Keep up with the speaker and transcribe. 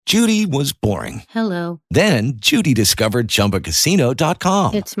Judy was boring. Hello. Then Judy discovered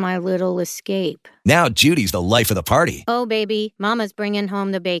ChumbaCasino.com. It's my little escape. Now Judy's the life of the party. Oh, baby, mama's bringing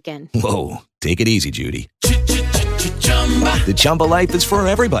home the bacon. Whoa, take it easy, Judy. The Chumba life is for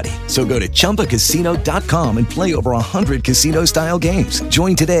everybody. So go to ChumbaCasino.com and play over 100 casino-style games.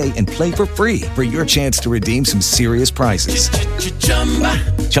 Join today and play for free for your chance to redeem some serious prizes.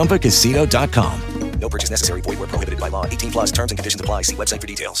 ChumbaCasino.com. No purchase necessary. Void where prohibited by law. 18 plus terms and conditions apply. See website for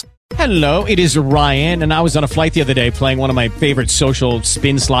details. Hello, it is Ryan, and I was on a flight the other day playing one of my favorite social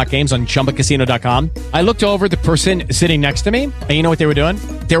spin slot games on ChumbaCasino.com. I looked over at the person sitting next to me, and you know what they were doing?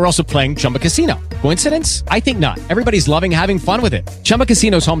 They were also playing Chumba Casino. Coincidence? I think not. Everybody's loving having fun with it. Chumba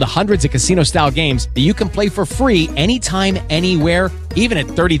Casino is home to hundreds of casino-style games that you can play for free anytime, anywhere, even at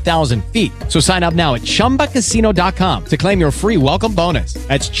 30,000 feet. So sign up now at ChumbaCasino.com to claim your free welcome bonus.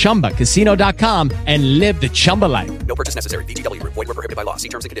 That's ChumbaCasino.com and live the Chumba life. No purchase necessary. VGW. Void where prohibited by law. See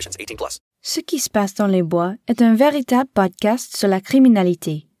terms and conditions. 18 plus. Ce qui se passe dans les bois est un véritable podcast sur la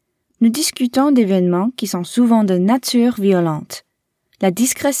criminalité. Nous discutons d'événements qui sont souvent de nature violente. La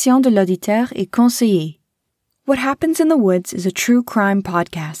discrétion de l'auditeur est conseillée. What Happens in the Woods is a true crime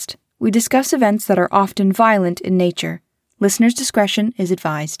podcast. We discuss events that are often violent in nature. Listener's discretion is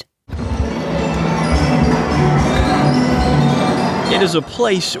advised. It is a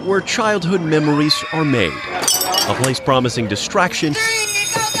place where childhood memories are made. A place promising distraction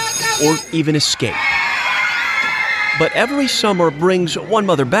or even escape. But every summer brings one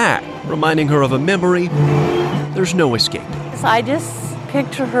mother back, reminding her of a memory there's no escape. I just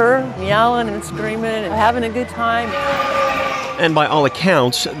picture her yelling and screaming and having a good time. And by all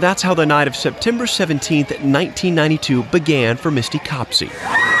accounts, that's how the night of September 17th, 1992 began for Misty Copsey.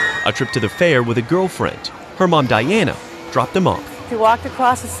 A trip to the fair with a girlfriend. Her mom, Diana, dropped them off. She walked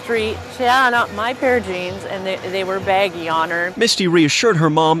across the street. She had on my pair of jeans, and they were baggy on her. Misty reassured her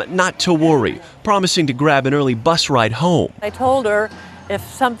mom not to worry, promising to grab an early bus ride home. I told her if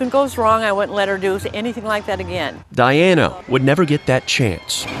something goes wrong, I wouldn't let her do anything like that again. Diana would never get that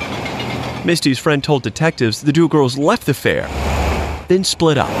chance. Misty's friend told detectives the two girls left the fair, then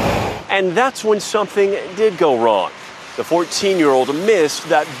split up. And that's when something did go wrong. The 14-year-old missed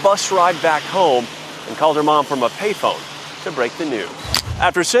that bus ride back home and called her mom from a payphone to break the news.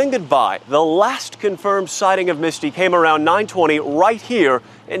 After saying goodbye, the last confirmed sighting of Misty came around 9:20 right here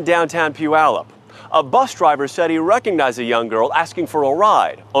in downtown Puyallup. A bus driver said he recognized a young girl asking for a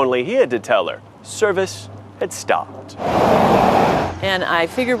ride, only he had to tell her service had stopped. And I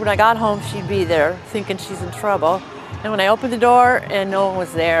figured when I got home she'd be there, thinking she's in trouble. And when I opened the door and no one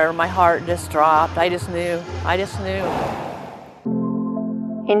was there, my heart just dropped. I just knew.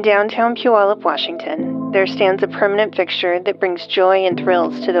 In downtown Puyallup, Washington, there stands a permanent fixture that brings joy and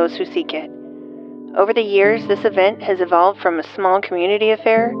thrills to those who seek it. Over the years, this event has evolved from a small community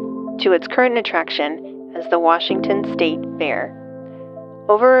affair to its current attraction as the Washington State Fair.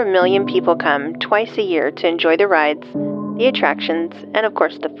 Over 1 million people come twice a year to enjoy the rides, the attractions, and of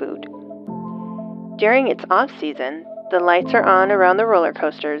course the food. During its off-season, the lights are on around the roller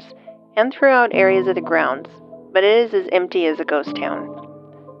coasters and throughout areas of the grounds, but it is as empty as a ghost town.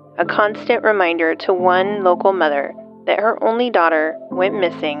 A constant reminder to one local mother that her only daughter went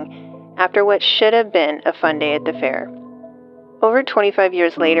missing after what should have been a fun day at the fair. Over 25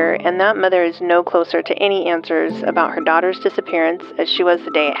 years later, and that mother is no closer to any answers about her daughter's disappearance as she was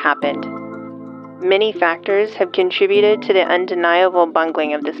the day it happened. Many factors have contributed to the undeniable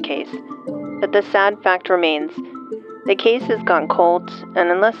bungling of this case, but the sad fact remains. The case has gone cold, and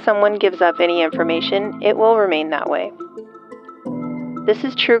unless someone gives up any information, it will remain that way. This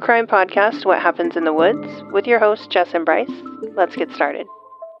is True Crime Podcast, What Happens in the Woods, with your hosts, Jess and Bryce. Let's get started.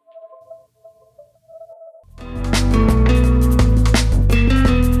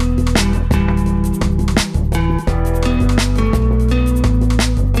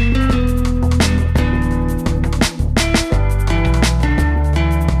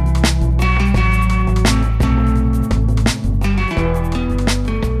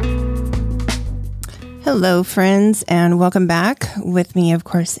 Hello, friends, and welcome back. With me, of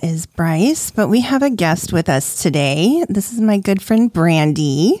course, is Bryce, but we have a guest with us today. This is my good friend,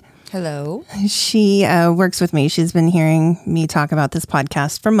 Brandy. Hello. She works with me. She's been hearing me talk about this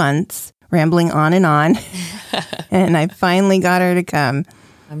podcast for months, rambling on, and I finally got her to come.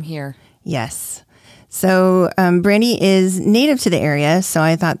 I'm here. Yes. So Brandy is native to the area, so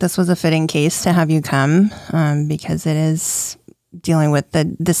I thought this was a fitting case to have you come because it is dealing with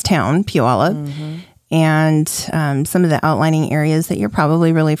this town, Puyallup. Mm-hmm. And some of the outlining areas that you're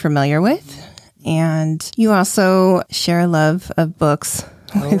probably really familiar with. And you also share a love of books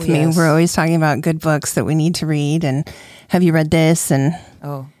with me. We're always talking about good books that we need to read. And have you read this? And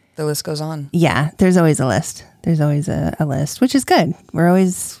The list goes on. Yeah, there's always a list. There's always a list, which is good. We're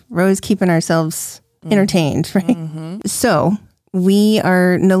always keeping ourselves entertained, right? Mm-hmm. So we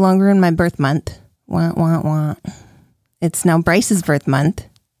are no longer in my birth month. Wah, wah, wah. It's now Bryce's birth month.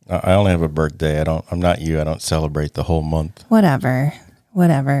 I only have a birthday. I'm not you. I don't celebrate the whole month. Whatever.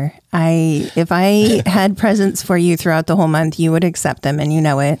 If I had presents for you throughout the whole month, you would accept them, and you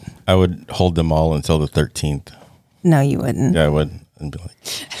know it. I would hold them all until the 13th. No, you wouldn't. Yeah, I would. And be like,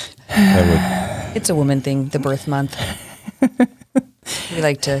 I would. It's a woman thing, the birth month. We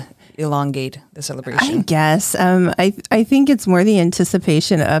like to elongate the celebration. I guess. I think it's more the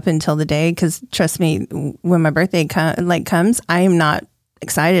anticipation up until the day, because trust me, when my birthday comes, I am not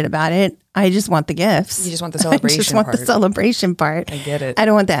excited about it. I just want the gifts. You just want the celebration I just want the celebration part. I get it. I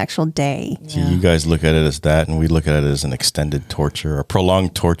don't want the actual day. So you guys look at it as that, and we look at it as an extended torture, or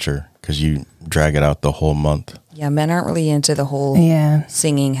prolonged torture, because you drag it out the whole month. Yeah, men aren't really into the whole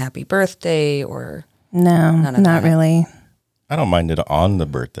singing happy birthday or... No, not really. I don't mind it on the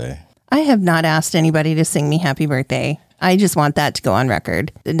birthday. I have not asked anybody to sing me happy birthday. I just want that to go on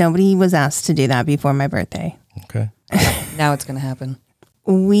record. Nobody was asked to do that before my birthday. Okay. Now it's going to happen.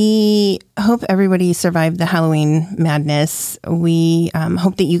 We hope everybody survived the Halloween madness. We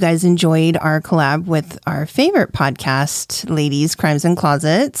hope that you guys enjoyed our collab with our favorite podcast, Ladies, Crimes, and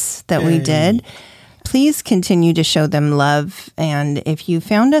Closets, that we did. Please continue to show them love. And if you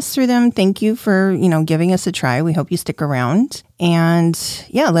found us through them, thank you for, giving us a try. We hope you stick around. And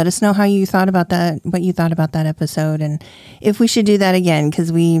let us know how you thought about that, what you thought about that episode. And if we should do that again,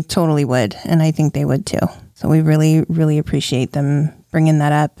 because we totally would. And I think they would too. So we really, really appreciate them bringing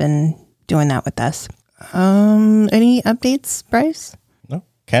that up and doing that with us. Any updates, Bryce? No.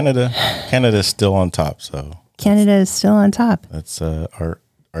 Canada's still on top. So Canada is still on top. That's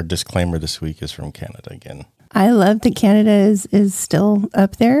our disclaimer this week is from Canada again. I love that Canada is still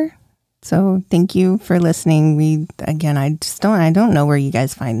up there. So thank you for listening. I don't know where you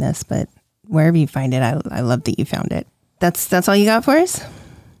guys find this, but wherever you find it, I love that you found it. That's all you got for us?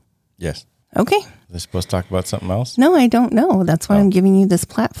 Yes. Okay. Are they supposed to talk about something else? No, I don't know. That's why I'm giving you this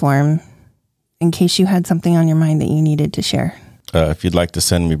platform in case you had something on your mind that you needed to share. If you'd like to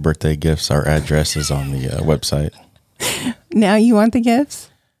send me birthday gifts, our address is on the website. Now you want the gifts?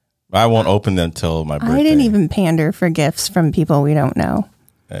 I won't open them till my birthday. I didn't even pander for gifts from people we don't know.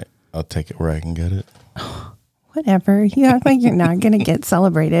 Hey, I'll take it where I can get it. Whatever. You act like you're not going to get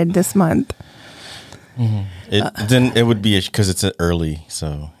celebrated this month. Mm-hmm. Then it would be because it's early,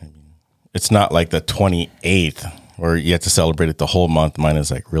 so it's not like the 28th where you have to celebrate it the whole month. Mine is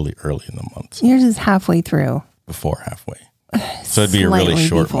like really early in the month. So yours is halfway through. Before halfway. So it'd be a really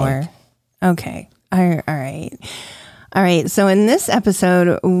short month. Okay. All right. So in this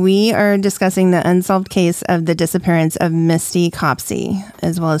episode, we are discussing the unsolved case of the disappearance of Misty Copsey,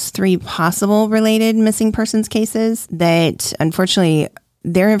 as well as 3 possible related missing persons cases that, unfortunately,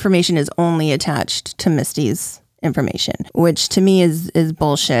 their information is only attached to Misty's information, which to me is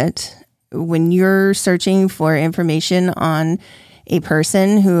bullshit. When you're searching for information on a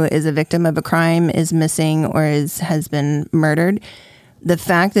person who is a victim of a crime, is missing, or has been murdered, the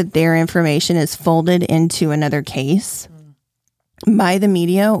fact that their information is folded into another case by the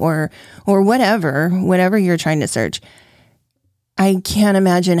media or whatever you're trying to search, I can't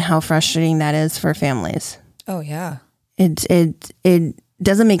imagine how frustrating that is for families. Oh yeah. It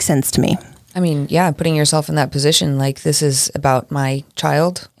doesn't make sense to me. I mean, putting yourself in that position, like this is about my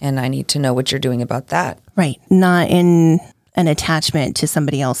child and I need to know what you're doing about that. Right. Not in an attachment to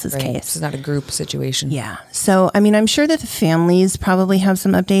somebody else's case. This is not a group situation. Yeah. So, I mean, I'm sure that the families probably have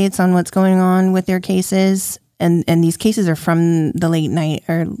some updates on what's going on with their cases. And these cases are from the late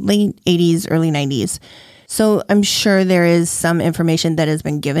 80s, early 90s. So I'm sure there is some information that has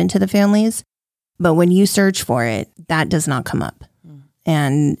been given to the families. But when you search for it, that does not come up.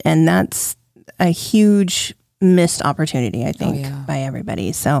 And that's a huge missed opportunity, I think, by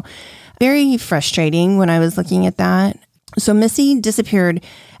everybody. So very frustrating when I was looking at that. So Missy disappeared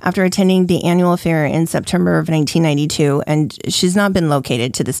after attending the annual fair in September of 1992, and she's not been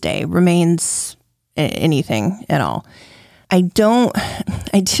located to this day, remains anything at all. I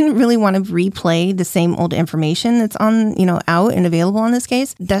didn't really want to replay the same old information that's on, out and available on this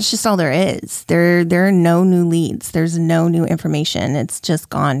case. That's just all there is. There are no new leads. There's no new information. It's just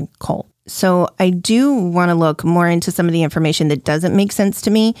gone cold. So I do want to look more into some of the information that doesn't make sense to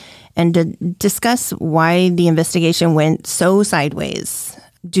me and to discuss why the investigation went so sideways.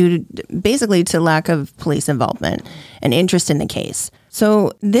 due basically to lack of police involvement and interest in the case.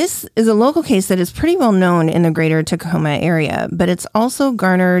 So this is a local case that is pretty well known in the greater Tacoma area, but it's also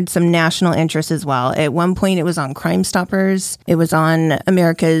garnered some national interest as well. At one point, it was on Crime Stoppers. It was on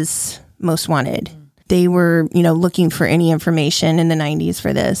America's Most Wanted. They were, looking for any information in the 90s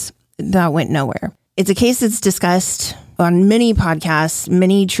for this. That went nowhere. It's a case that's discussed on many podcasts,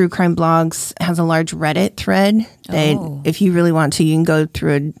 many true crime blogs, has a large Reddit thread that if you really want to, you can go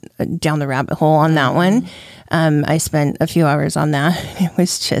through down the rabbit hole on that one. I spent a few hours on that. It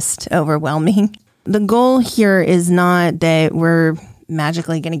was just overwhelming. The goal here is not that we're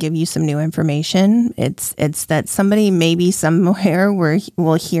magically going to give you some new information. It's that somebody maybe somewhere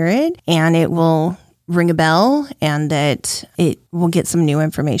will hear it and it will ring a bell and that it will get some new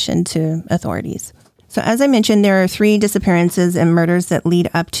information to authorities. So as I mentioned, there are 3 disappearances and murders that lead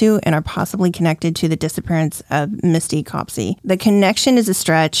up to and are possibly connected to the disappearance of Misty Copsey. The connection is a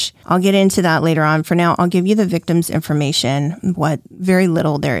stretch. I'll get into that later on. For now, I'll give you the victim's information, what very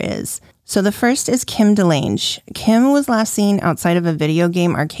little there is. So the first is Kim DeLange. Kim was last seen outside of a video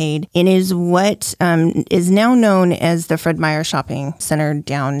game arcade and is what is now known as the Fred Meyer Shopping Center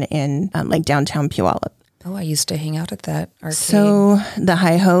down in downtown Puyallup. Oh, I used to hang out at that arcade. So the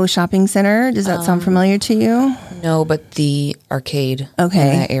Hi-Ho Shopping Center, does that sound familiar to you? No, but the arcade in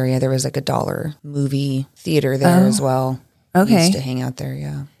that area, there was like a $1 movie theater there as well. Okay. I used to hang out there,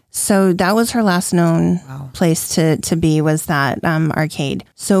 yeah. So that was her last known place to be, was that arcade.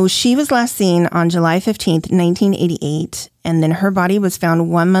 So she was last seen on July 15th, 1988, and then her body was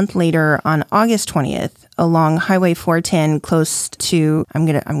found 1 month later on August 20th along Highway 410 close to, I'm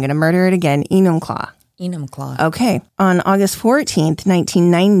gonna murder it again, Enumclaw. Enumclaw. Okay. On August 14th,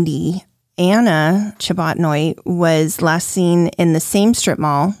 1990, Anna Chibotnoy was last seen in the same strip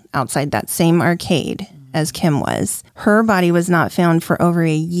mall outside that same arcade as Kim was. Her body was not found for over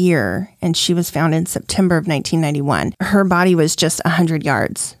a year, and she was found in September of 1991. Her body was just 100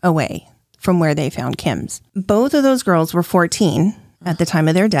 yards away from where they found Kim's. Both of those girls were 14 at the time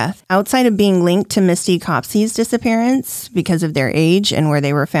of their death. Outside of being linked to Misty Copsey's disappearance because of their age and where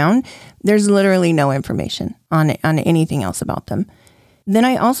they were found, there's literally no information on anything else about them. Then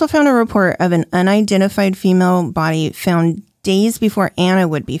I also found a report of an unidentified female body found days before Anna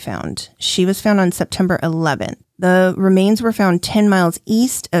would be found. She was found on September 11th. The remains were found 10 miles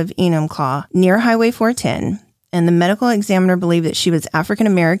east of Enumclaw, near Highway 410. And the medical examiner believed that she was African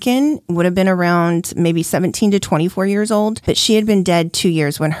American, would have been around maybe 17 to 24 years old, but she had been dead 2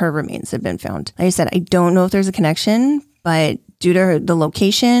 years when her remains had been found. Like I said, I don't know if there's a connection, but due to the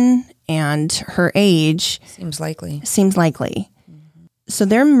location and her age, seems likely. Mm-hmm. So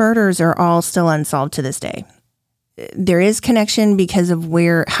their murders are all still unsolved to this day. There is connection because of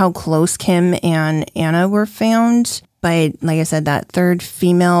how close Kim and Anna were found, but like I said, that third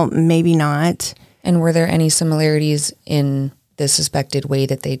female, maybe not. And were there any similarities in the suspected way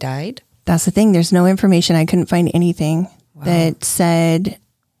that they died? That's the thing. There's no information. I couldn't find anything that said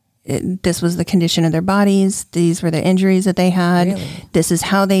this was the condition of their bodies. These were the injuries that they had. Really? This is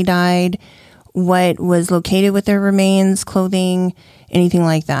how they died. What was located with their remains, clothing, anything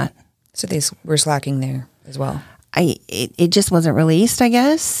like that. So they were slacking there as well. It just wasn't released, I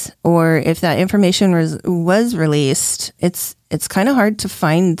guess. Or if that information was released, it's kind of hard to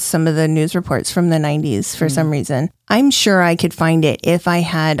find some of the news reports from the 90s for some reason. I'm sure I could find it if I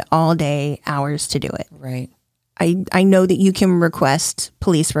had all day hours to do it. Right. I know that you can request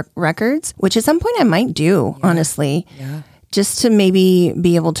police records, which at some point I might do, honestly. Yeah. Just to maybe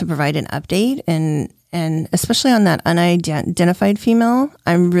be able to provide an update and especially on that unidentified female,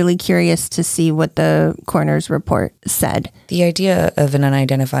 I'm really curious to see what the coroner's report said. The idea of an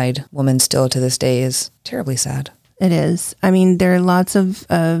unidentified woman still to this day is terribly sad. It is. I mean, there are lots of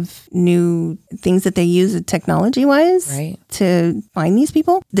new things that they use technology-wise to find these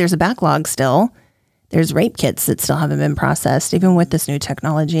people. There's a backlog still. There's rape kits that still haven't been processed, even with this new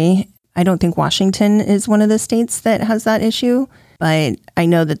technology. I don't think Washington is one of the states that has that issue, but I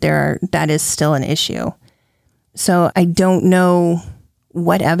know that that is still an issue. So I don't know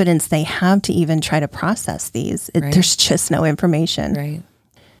what evidence they have to even try to process these. There's just no information. Right.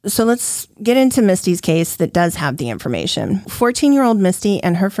 So let's get into Misty's case that does have the information. 14-year-old Misty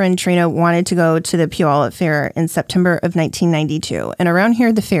and her friend Trina wanted to go to the Puyallup Fair in September of 1992. And around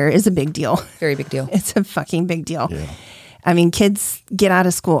here, the fair is a big deal. Very big deal. It's a fucking big deal. Yeah. I mean, kids get out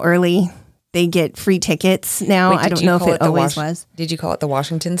of school early. They get free tickets now. I don't know if it always was. Did you call it the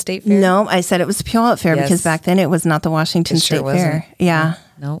Washington State Fair? No, I said it was the Puyallup Fair because back then it was not the Washington State Fair. Yeah.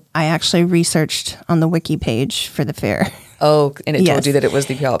 No. I actually researched on the wiki page for the fair. Oh, and it Yes. told you that it was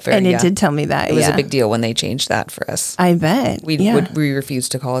the Puyallup Fair. And it did tell me that. It was a big deal when they changed that for us. I bet. We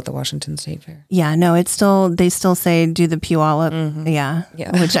refused to call it the Washington State Fair. Yeah, no, they still say do the Puyallup. Yeah.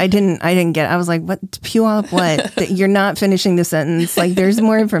 Which I didn't get. I was like, what Puyallup what? That you're not finishing the sentence. Like there's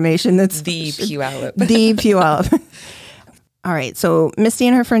more information that's The Puyallup. The Puyallup. All right. So Misty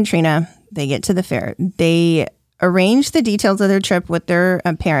and her friend Trina, they get to the fair. They arrange the details of their trip with their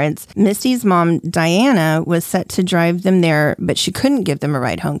parents. Misty's mom, Diana, was set to drive them there, but she couldn't give them a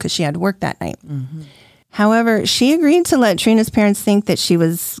ride home because she had work that night. However, she agreed to let Trina's parents think that she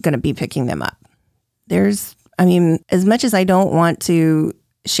was going to be picking them up. As much as I don't want to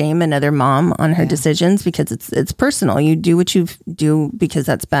shame another mom on her decisions because it's personal. You do what you do because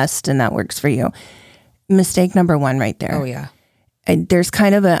that's best and that works for you. Mistake number one right there. Oh, yeah. There's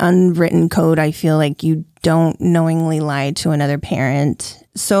kind of an unwritten code. I feel like you don't knowingly lie to another parent.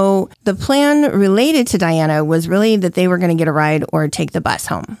 So the plan related to Diana was really that they were going to get a ride or take the bus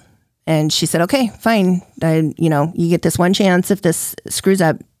home. And she said, okay, fine. You get this one chance. If this screws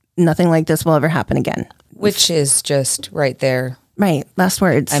up, nothing like this will ever happen again. Which is just right there. Right. Last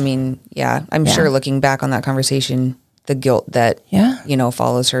words. I mean, yeah, I'm sure looking back on that conversation, the guilt that,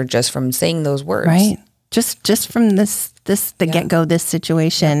 follows her just from saying those words. Right. Just from the get-go, this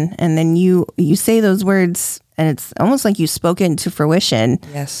situation. Yeah. And then you say those words and it's almost like you spoke it into fruition.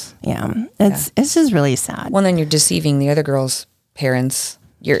 Yes. Yeah. It's just really sad. Well, then you're deceiving the other girl's parents.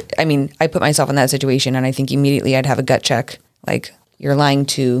 I put myself in that situation and I think immediately I'd have a gut check. Like you're lying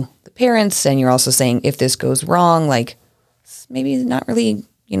to the parents and you're also saying if this goes wrong, like maybe not really,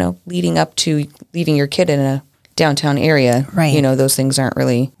 leading up to leaving your kid in a downtown area, right? Those things aren't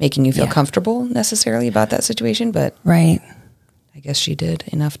really making you feel comfortable necessarily about that situation, but right. I guess she did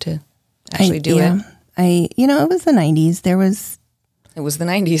enough to actually do it. It was the 90s. It was the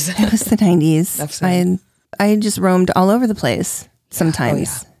 90s. It was the 90s. I just roamed all over the place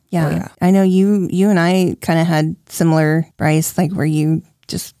sometimes. Oh, yeah. Yeah. I know you and I kind of had similar, Bryce, like where you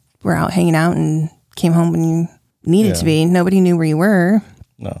just were out hanging out and came home when you needed to be. Nobody knew where you were.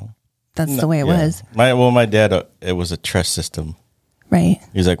 No. That's the way it was. My dad, it was a trust system. Right.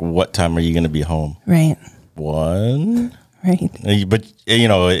 He was like, what time are you going to be home? Right. 1? Right. But,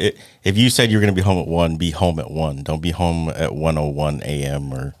 if you said you're going to be home at 1, be home at 1. Don't be home at 1:01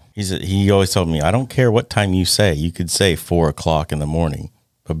 a.m. Or he always told me, I don't care what time you say. You could say 4 o'clock in the morning,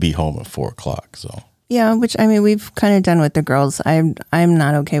 but be home at 4 o'clock. So. Yeah, which, we've kind of done with the girls. I'm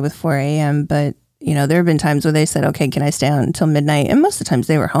not okay with 4 a.m., but there have been times where they said, okay, can I stay out until midnight? And most of the times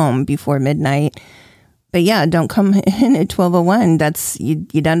they were home before midnight. But yeah, don't come in at 12:01. That's, you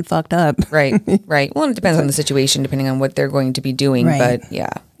done fucked up. Right. Well, it depends on the situation, depending on what they're going to be doing. Right. But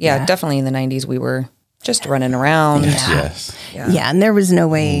yeah, definitely in the 90s, we were just running around. Yes. Yeah, and there was no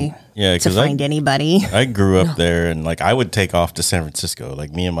way to find anybody. I grew up there and I would take off to San Francisco,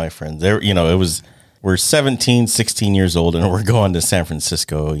 like me and my friends. There, we're 17, 16 years old and we're going to San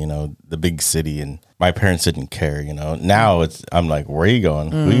Francisco, the big city, and my parents didn't care, Now I'm like, where are you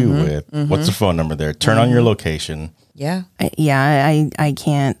going? Who are you with? What's the phone number there? Turn on your location. Yeah. I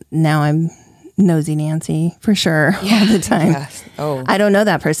can't. Now I'm nosy Nancy for sure all the time. Yes. Oh. I don't know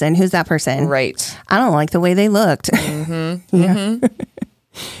that person. Who's that person? Right. I don't like the way they looked. Mm-hmm. Mm-hmm.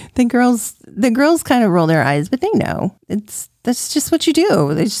 The girls kind of roll their eyes, but they know that's just what you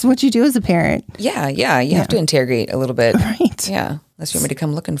do. It's just what you do as a parent. Yeah. You have to interrogate a little bit. Right. Yeah. Unless you want me to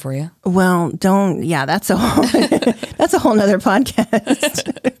come looking for you. Well, don't. Yeah, that's a whole nother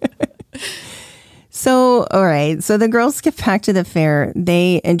podcast. So, all right. So the girls get back to the fair.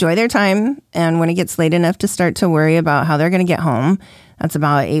 They enjoy their time. And when it gets late enough to start to worry about how they're going to get home, that's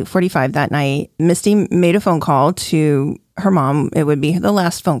about 8:45 that night, Misty made a phone call to her mom. It would be the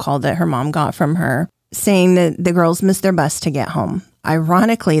last phone call that her mom got from her, saying that the girls missed their bus to get home.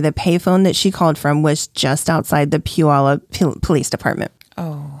 Ironically, the payphone that she called from was just outside the Puyallup Police Department.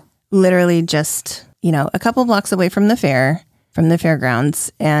 Oh. Literally just, a couple blocks away from the fair. From the fairgrounds.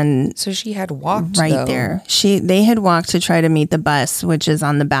 And so she had walked right there. They had walked to try to meet the bus, which is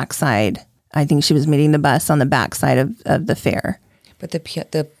on the backside. I think she was meeting the bus on the backside of the fair. But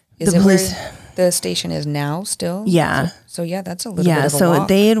where the station is now still? Yeah. So that's a little bit of a so walk.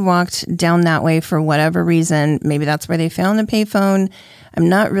 they had walked down that way for whatever reason. Maybe that's where they found the payphone. I'm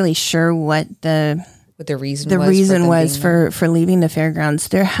not really sure what the reason was for leaving the fairgrounds.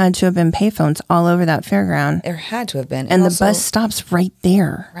 There had to have been payphones all over that fairground. There had to have been. And the bus stops right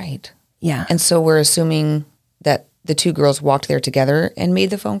there. Right. Yeah. And so we're assuming that the two girls walked there together and made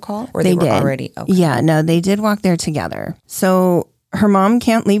the phone call? Or they were did. Already? Okay. Yeah, no, they did walk there together. So Her mom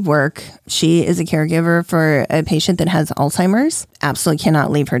can't leave work. She is a caregiver for a patient that has Alzheimer's. Absolutely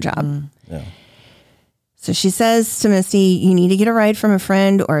cannot leave her job. Yeah. So she says to Misty, you need to get a ride from a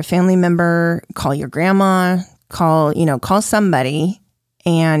friend or a family member, call your grandma, call somebody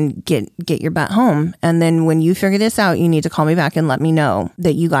and get your butt home. And then when you figure this out, you need to call me back and let me know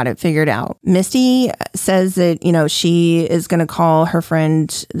that you got it figured out. Misty says that, she is going to call her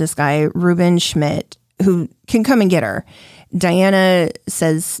friend, this guy, Ruben Schmidt, who can come and get her. Diana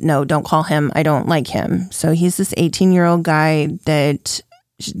says, no, don't call him. I don't like him. So he's this 18-year-old guy that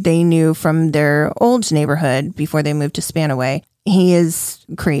they knew from their old neighborhood before they moved to Spanaway. He is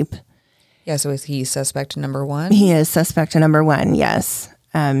creep. Yeah, so is he suspect number one? He is suspect number one, yes.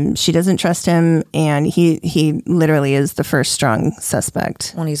 She doesn't trust him, and he literally is the first strong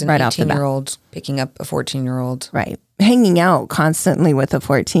suspect. When he's an right 18-year-old picking up a 14-year-old. Right. Hanging out constantly with a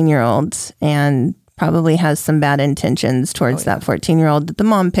 14-year-old and probably has some bad intentions towards that 14-year-old that the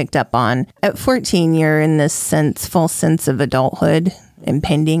mom picked up on. At 14, you're in this false sense of adulthood,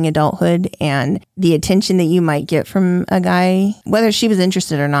 impending adulthood, and the attention that you might get from a guy, whether she was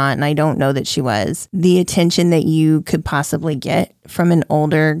interested or not, and I don't know that she was, the attention that you could possibly get from an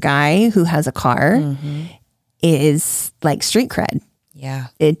older guy who has a car is like street cred. Yeah.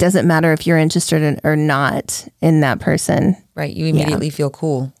 It doesn't matter if you're interested in or not in that person. Right. You immediately feel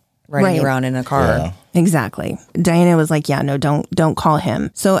cool riding around in a car. Yeah. Exactly. Diana was like, yeah, no, don't call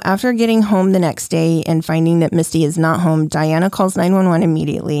him. So after getting home the next day and finding that Misty is not home, Diana calls 911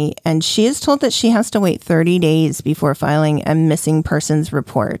 immediately, and she is told that she has to wait 30 days before filing a missing persons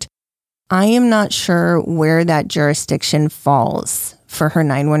report. I am not sure where that jurisdiction falls for her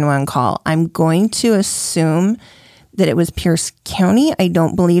 911 call. I'm going to assume that it was Pierce County. I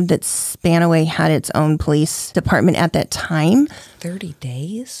don't believe that Spanaway had its own police department at that time. 30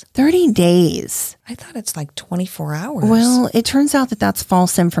 days? 30 days. I thought it's like 24 hours. Well, it turns out that that's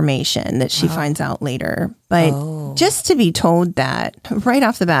false information that she finds out later. But just to be told that right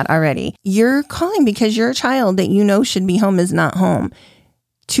off the bat already, you're calling because your child that you know should be home is not home.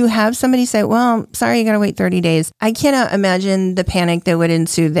 To have somebody say, well, sorry, you got to wait 30 days. I cannot imagine the panic that would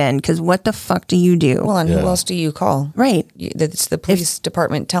ensue then, because what the fuck do you do? Well, and who else do you call? Right. It's the police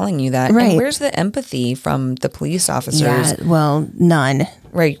department telling you that. Right. And where's the empathy from the police officers? Yeah, well, none.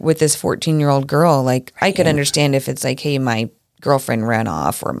 Right. With this 14-year-old girl, like I could understand if it's like, hey, my girlfriend ran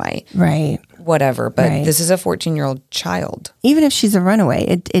off or my whatever. But this is a 14-year-old child. Even if she's a runaway,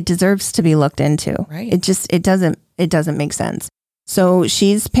 it deserves to be looked into. Right. It doesn't make sense. So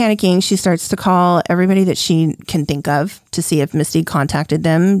she's panicking. She starts to call everybody that she can think of to see if Misty contacted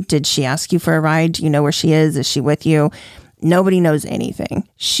them. Did she ask you for a ride? Do you know where she is? Is she with you? Nobody knows anything.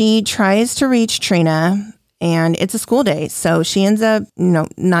 She tries to reach Trina, and it's a school day. So she ends up,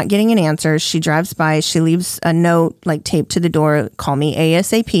 not getting an answer. She drives by. She leaves a note like taped to the door. Call me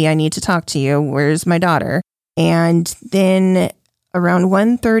ASAP. I need to talk to you. Where's my daughter? And then around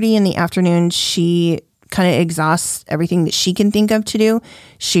 1:30 in the afternoon, she kind of exhausts everything that she can think of to do.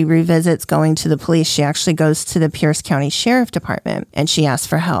 She revisits going to the police. She actually goes to the Pierce County Sheriff Department and she asks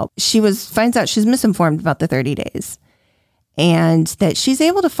for help. She finds out she's misinformed about the 30 days and that she's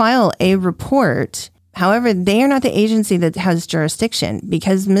able to file a report. However, they are not the agency that has jurisdiction.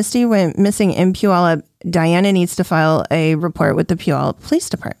 Because Misty went missing in Puyallup, Diana needs to file a report with the Puyallup Police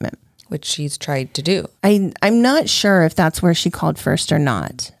Department. Which she's tried to do. I'm not sure if that's where she called first or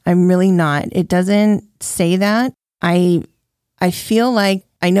not. I'm really not. It doesn't say that. I feel like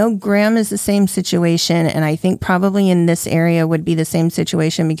I know Graham is the same situation, and I think probably in this area would be the same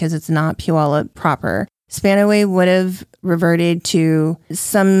situation because it's not Puyallup proper. Spanaway would have reverted to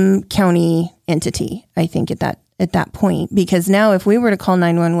some county entity, I think, at that point. Because now if we were to call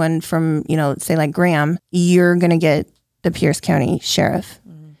 911 from, say like Graham, you're going to get the Pierce County Sheriff.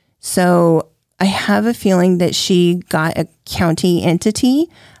 So I have a feeling that she got a county entity.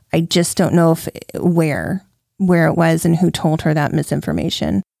 I just don't know where it was and who told her that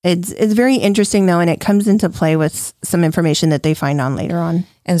misinformation. It's very interesting though, and it comes into play with some information that they find on later on.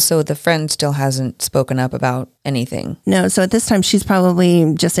 And so the friend still hasn't spoken up about anything. No, so at this time she's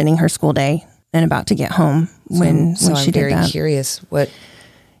probably just ending her school day and about to get home when she did that. So I'm very curious what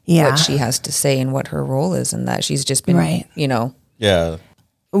she has to say and what her role is in that. She's just been, Yeah.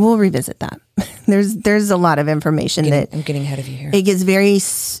 We'll revisit that. There's a lot of information I'm getting ahead of you here. It gets very...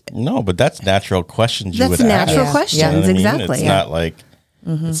 No, but that's natural questions you would ask. That's natural questions, You know what I mean? exactly. It's not like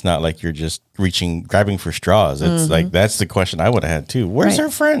it's not like you're just grabbing for straws. It's like that's the question I would have had too. Where's her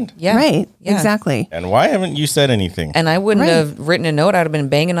friend? Yeah. Right, Yeah. exactly. And why haven't you said anything? And I wouldn't have written a note. I'd have been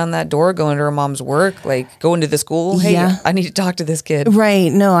banging on that door, going to her mom's work, like going to the school. Hey, I need to talk to this kid.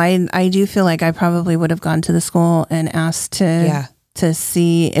 Right. No, I do feel like I probably would have gone to the school and asked to to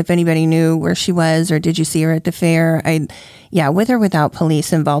see if anybody knew where she was or did you see her at the fair. With or without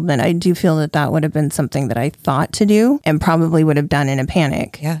police involvement, I do feel that would have been something that I thought to do and probably would have done in a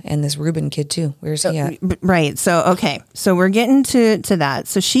panic. Yeah, and this Ruben kid too. Where's he at? Right. So, okay. So we're getting to that.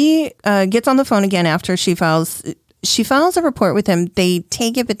 So she gets on the phone again after she files a report with him. They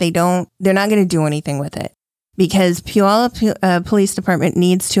take it, but they're not going to do anything with it because Puyallup Police Department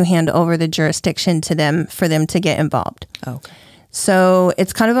needs to hand over the jurisdiction to them for them to get involved. Okay. So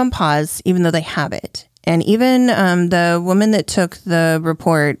it's kind of on pause, even though they have it. And even the woman that took the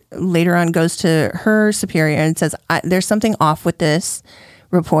report later on goes to her superior and says, there's something off with this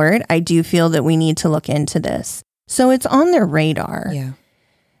report. I do feel that we need to look into this. So it's on their radar. Yeah.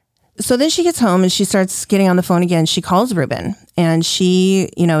 So then she gets home and she starts getting on the phone again. She calls Ruben and she,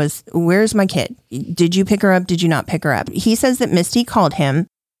 is, where's my kid? Did you pick her up? Did you not pick her up? He says that Misty called him,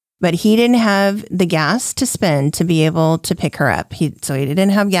 but he didn't have the gas to spend to be able to pick her up. So he didn't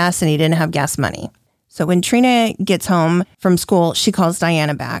have gas and he didn't have gas money. So when Trina gets home from school, she calls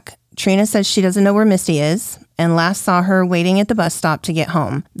Diana back. Trina says she doesn't know where Misty is and last saw her waiting at the bus stop to get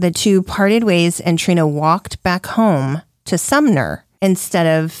home. The two parted ways and Trina walked back home to Sumner instead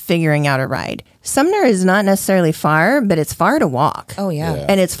of figuring out a ride. Sumner is not necessarily far, but it's far to walk. Oh, yeah.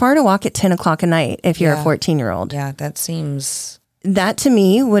 And it's far to walk at 10 o'clock at night if you're a 14-year-old. Yeah, that seems... That to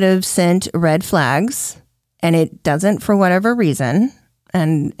me would have sent red flags, and it doesn't for whatever reason.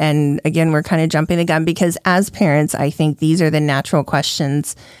 And again, we're kind of jumping the gun because as parents, I think these are the natural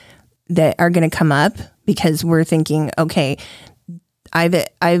questions that are going to come up because we're thinking, okay,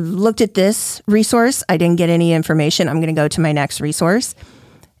 I've looked at this resource. I didn't get any information. I'm going to go to my next resource.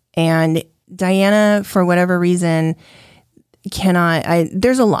 And Diana, for whatever reason,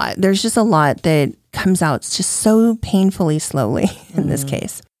 there's just a lot that comes out just so painfully slowly in this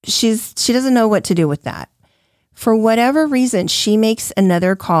case. She doesn't know what to do with that. For whatever reason, she makes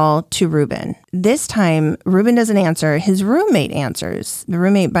another call to Ruben. This time, Ruben doesn't answer. His roommate answers, the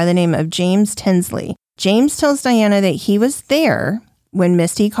roommate by the name of James Tinsley. James tells Diana that he was there when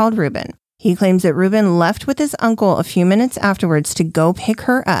Misty called Ruben. He claims that Ruben left with his uncle a few minutes afterwards to go pick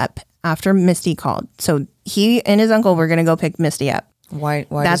her up after Misty called. So he and his uncle were going to go pick Misty up. Why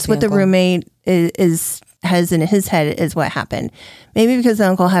That's what the roommate has in his head is what happened. Maybe because the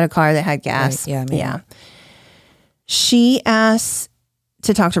uncle had a car that had gas. Right. Yeah. Maybe. Yeah. She asks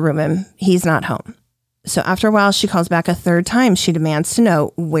to talk to Ruben. He's not home. So after a while, she calls back a third time. She demands to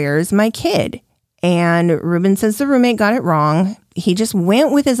know, where's my kid? And Ruben says the roommate got it wrong. He just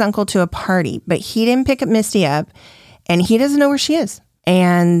went with his uncle to a party, but he didn't pick up Misty up and he doesn't know where she is.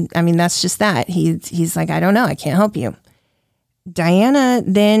 And I mean, that's just that. He's like, I don't know. I can't help you. Diana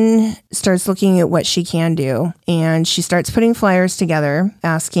then starts looking at what she can do, and she starts putting flyers together,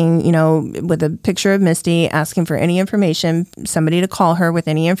 asking, with a picture of Misty, asking for any information, somebody to call her with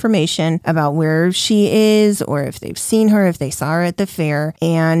any information about where she is or if they've seen her, if they saw her at the fair.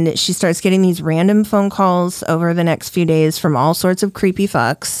 And she starts getting these random phone calls over the next few days from all sorts of creepy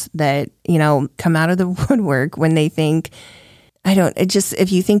fucks that, come out of the woodwork when they think,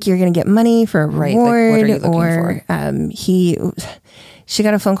 if you think you're going to get money for a reward, like, what are you looking for? She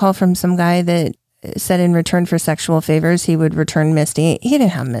got a phone call from some guy that said in return for sexual favors, he would return Misty. He didn't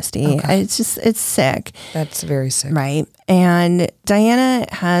have Misty. Okay. It's sick. That's very sick. Right. And Diana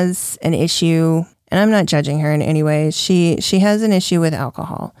has an issue, and I'm not judging her in any way. She has an issue with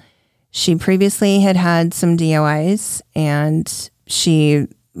alcohol. She previously had some DUIs, and she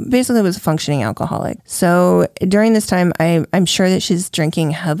basically was a functioning alcoholic. So during this time, I'm sure that she's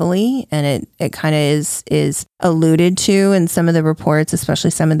drinking heavily, and it kind of is alluded to in some of the reports,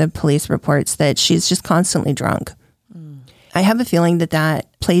 especially some of the police reports, that she's just constantly drunk. I have a feeling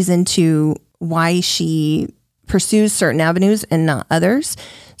that plays into why she pursues certain avenues and not others.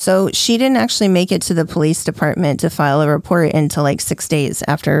 So she didn't actually make it to the police department to file a report until like 6 days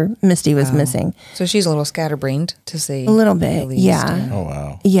after Misty was missing. So she's a little scatterbrained, to say. A little bit, yeah. Oh,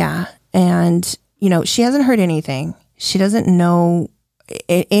 wow. Yeah. And, she hasn't heard anything. She doesn't know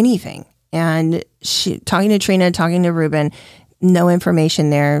anything. And she talking to Trina, talking to Ruben, no information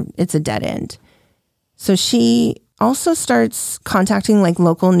there. It's a dead end. So she also starts contacting like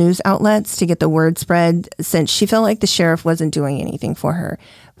local news outlets to get the word spread, since she felt like the sheriff wasn't doing anything for her.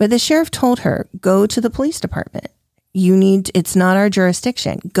 But the sheriff told her, go to the police department. It's not our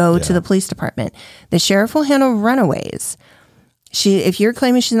jurisdiction. Go to the police department. The sheriff will handle runaways. If you're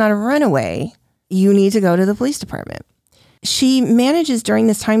claiming she's not a runaway, you need to go to the police department. She manages during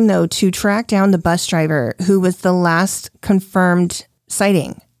this time, though, to track down the bus driver who was the last confirmed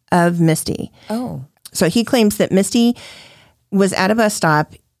sighting of Misty. Oh. So he claims that Misty was at a bus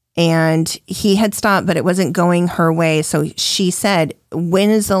stop And he had stopped, but it wasn't going her way. So she said, when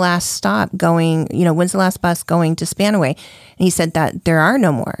is the last stop going? When's the last bus going to Spanaway? And he said that there are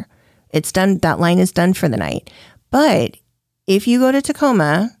no more. It's done. That line is done for the night. But if you go to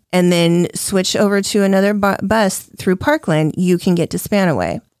Tacoma and then switch over to another bus through Parkland, you can get to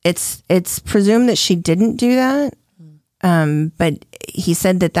Spanaway. It's presumed that she didn't do that. But he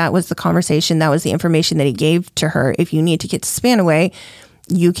said that was the conversation. That was the information that he gave to her. If you need to get to Spanaway,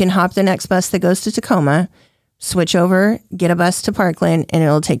 you can hop the next bus that goes to Tacoma, switch over, get a bus to Parkland, and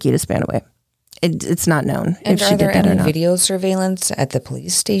it'll take you to Spanaway. It's not known and if she did that or not. Are there any video surveillance at the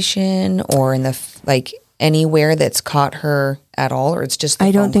police station or in the anywhere that's caught her at all, or it's just the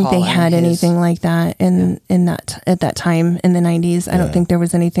I don't phone think they call had anything like that in that at that time in the 90s. I don't think there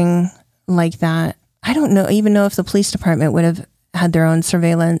was anything like that. I don't even know if the police department would have had their own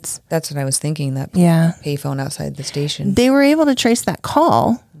surveillance. That's what I was thinking, that payphone outside the station. They were able to trace that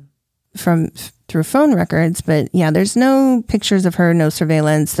call through phone records, but there's no pictures of her, no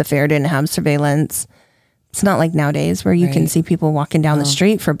surveillance. The fair didn't have surveillance. It's not like nowadays where you can see people walking down the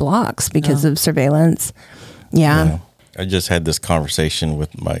street for blocks because of surveillance. Yeah. I just had this conversation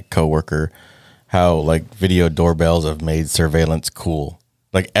with my coworker, how video doorbells have made surveillance cool.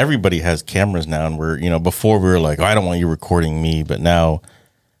 Everybody has cameras now, and before we were like, I don't want you recording me, but now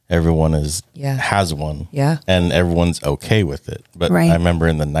everyone has one. Yeah. And everyone's okay with it. But I remember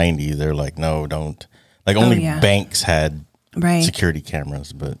in the 90s, they're like, no, don't. Only banks had security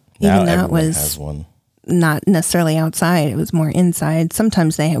cameras, but now everyone has one. Not necessarily outside. It was more inside.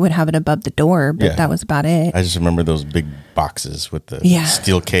 Sometimes they would have it above the door, but that was about it. I just remember those big boxes with the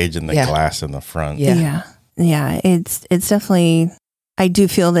steel cage and the glass in the front. Yeah. It's definitely... I do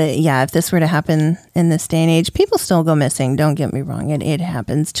feel that, if this were to happen in this day and age, people still go missing. Don't get me wrong. It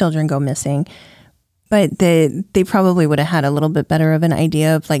happens. Children go missing. But they probably would have had a little bit better of an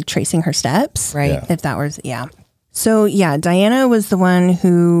idea of tracing her steps. Right. Yeah. If that was, So, Diana was the one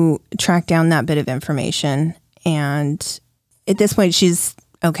who tracked down that bit of information. And at this point, she's,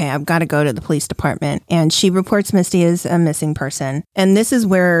 okay, I've got to go to the police department. And she reports Misty as a missing person. And this is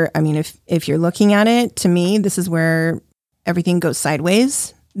where, if you're looking at it, to me, this is where everything goes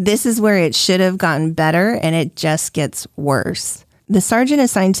sideways. This is where it should have gotten better, and it just gets worse. The sergeant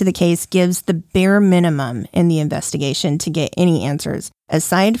assigned to the case gives the bare minimum in the investigation to get any answers.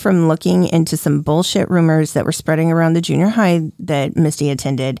 Aside from looking into some bullshit rumors that were spreading around the junior high that Misty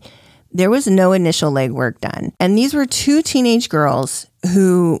attended, there was no initial legwork done. And these were two teenage girls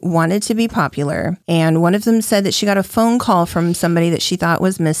who wanted to be popular. And one of them said that she got a phone call from somebody that she thought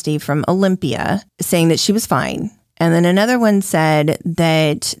was Misty from Olympia saying that she was fine. And then another one said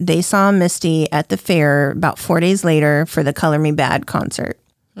that they saw Misty at the fair about 4 days later for the Color Me Bad concert.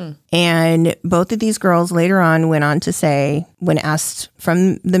 And both of these girls later on went on to say, when asked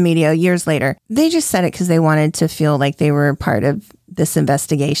from the media years later, they just said it because they wanted to feel like they were part of this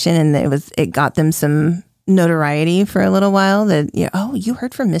investigation, and it got them some notoriety for a little while. That you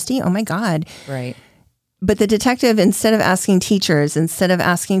heard from Misty? Oh my God! Right. But the detective, instead of asking teachers, instead of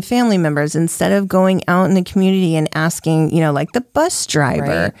asking family members, instead of going out in the community and asking, the bus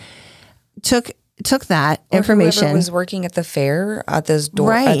driver, took that information. Whoever was working at the fair at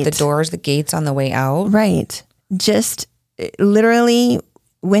the doors, the gates on the way out. Right. Just literally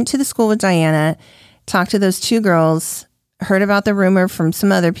went to the school with Diana, talked to those two girls, heard about the rumor from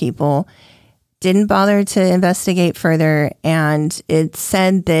some other people, didn't bother to investigate further. And it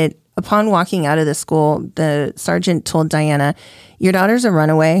said that upon walking out of the school, the sergeant told Diana, your daughter's a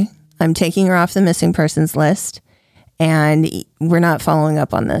runaway. I'm taking her off the missing persons list, and we're not following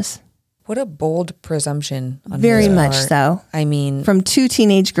up on this. What a bold presumption. Very much so. I mean, from two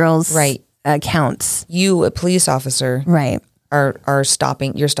teenage girls' accounts. You, a police officer, are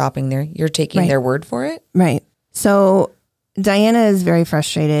stopping. You're stopping there. You're taking their word for it. Right. So Diana is very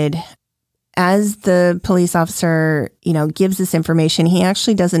frustrated. As the police officer, gives this information, he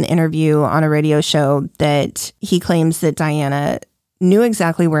actually does an interview on a radio show that he claims that Diana knew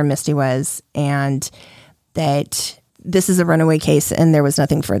exactly where Misty was and that this is a runaway case and there was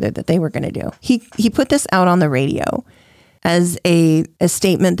nothing further that they were going to do. He put this out on the radio as a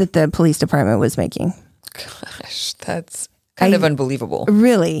statement that the police department was making. Gosh, that's kind of unbelievable.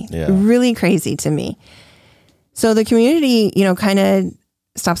 Really, really crazy to me. So the community, kind of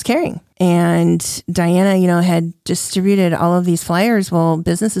stops caring. And Diana, had distributed all of these flyers. Well,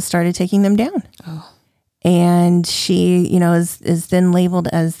 businesses started taking them down. Oh. And she, is then labeled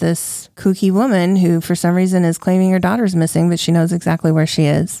as this kooky woman who, for some reason, is claiming her daughter's missing, but she knows exactly where she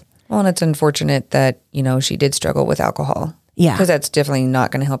is. Well, and it's unfortunate that, she did struggle with alcohol. Yeah. Because that's definitely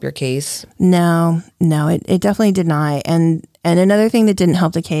not going to help your case. No, it definitely did not. And another thing that didn't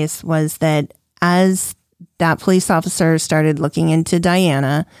help the case was that as that police officer started looking into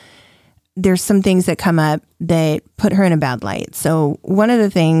Diana, there's some things that come up that put her in a bad light. So one of the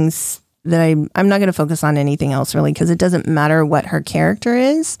things that I'm not going to focus on anything else really, because it doesn't matter what her character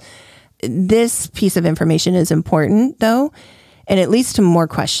is. This piece of information is important though, and it leads to more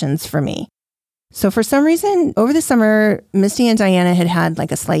questions for me. So for some reason, over the summer, Misty and Diana had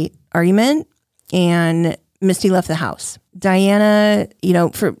like a slight argument, and Misty left the house. Diana,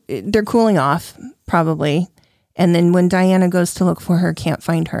 they're cooling off probably. And then when Diana goes to look for her, can't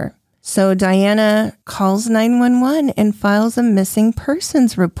find her. So Diana calls 911 and files a missing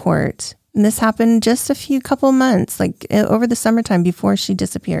persons report. And this happened just a couple months, like over the summertime before she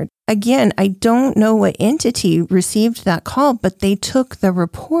disappeared. Again, I don't know what entity received that call, but they took the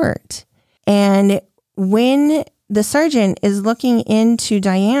report. And when the sergeant is looking into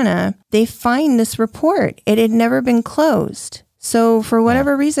Diana, they find this report. It had never been closed. So for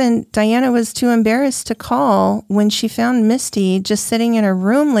whatever reason, Diana was too embarrassed to call when she found Misty just sitting in her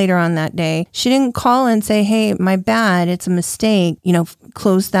room later on that day. She didn't call and say, hey, my bad, it's a mistake,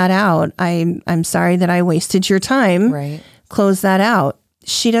 close that out. I'm sorry that I wasted your time. Right. Close that out.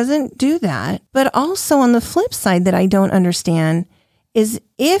 She doesn't do that. But also on the flip side that I don't understand is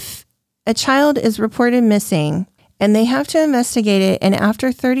if a child is reported missing and they have to investigate it, and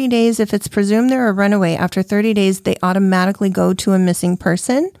after 30 days, if it's presumed they're a runaway, after 30 days, they automatically go to a missing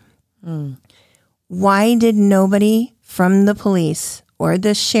person. Why did nobody from the police or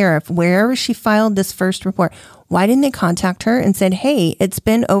the sheriff, wherever she filed this first report, why didn't they contact her and said, hey, it's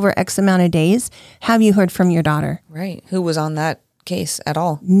been over X amount of days. Have you heard from your daughter? Right. Who was on that case at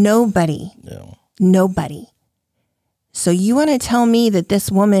all? Nobody. No. Nobody. So you want to tell me that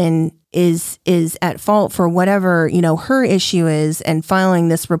this woman is at fault for whatever, her issue is and filing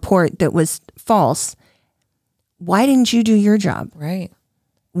this report that was false. Why didn't you do your job? Right.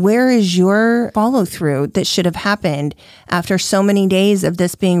 Where is your follow through that should have happened after so many days of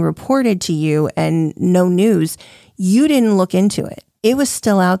this being reported to you and no news? You didn't look into it. It was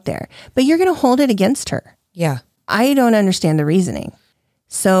still out there, but you're going to hold it against her. Yeah. I don't understand the reasoning.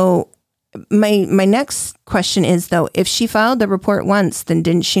 So my next question is, though, if she filed the report once, then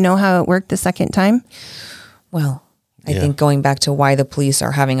didn't she know how it worked the second time? Well, I think going back to why the police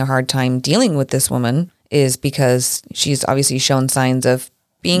are having a hard time dealing with this woman is because she's obviously shown signs of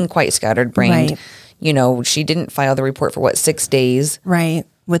being quite scattered-brained. Right. She didn't file the report for 6 days? Right,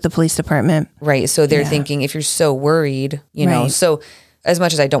 with the police department. Right, so they're thinking if you're so worried, Right. So as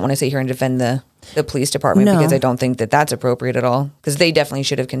much as I don't want to sit here and defend the police department because I don't think that that's appropriate at all, because they definitely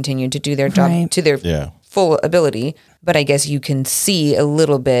should have continued to do their job to their full ability. But I guess you can see a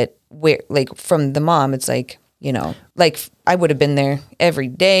little bit where, like from the mom, it's like, like I would have been there every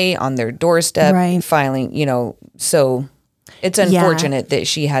day on their doorstep filing, so it's unfortunate that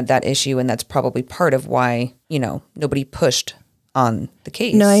she had that issue, and that's probably part of why, nobody pushed on the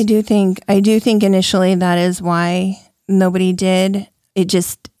case. No, I do think initially that is why nobody did.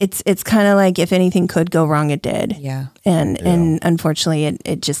 It's kind of like if anything could go wrong, it did. Yeah. And unfortunately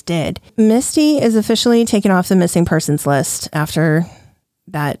it just did. Misty is officially taken off the missing persons list after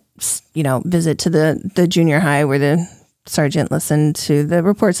that, visit to the junior high where the sergeant listened to the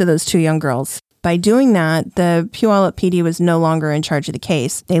reports of those two young girls. By doing that, the Puyallup PD was no longer in charge of the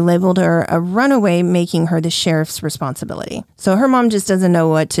case. They labeled her a runaway, making her the sheriff's responsibility. So her mom just doesn't know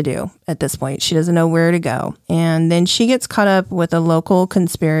what to do at this point. She doesn't know where to go. And then she gets caught up with a local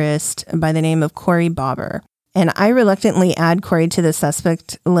conspiracist by the name of Corey Bobber. And I reluctantly add Corey to the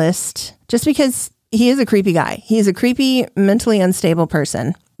suspect list just because he is a creepy guy. He is a creepy, mentally unstable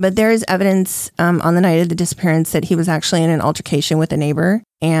person. But there is evidence on the night of the disappearance that he was actually in an altercation with a neighbor,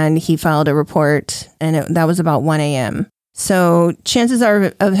 and he filed a report, and that was about 1 a.m. So chances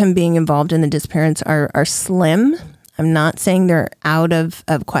are of him being involved in the disappearance are slim. I'm not saying they're out of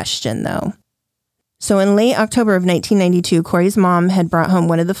question, though. So in late October of 1992, Corey's mom had brought home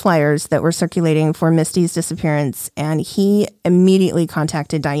one of the flyers that were circulating for Misty's disappearance, and he immediately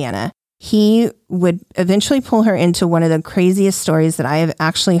contacted Diana. He would eventually pull her into one of the craziest stories that I have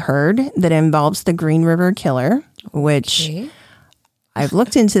actually heard that involves the Green River Killer, which I've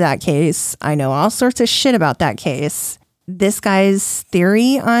looked into that case. I know all sorts of shit about that case. This guy's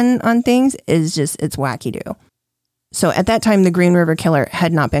theory on things is just, it's wacky-doo. So at that time, the Green River Killer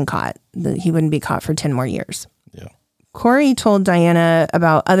had not been caught. He wouldn't be caught for 10 more years. Yeah. Corey told Diana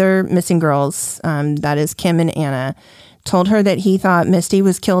about other missing girls, that is Kim and Anna, told her that he thought Misty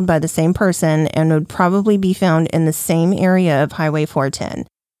was killed by the same person and would probably be found in the same area of Highway 410.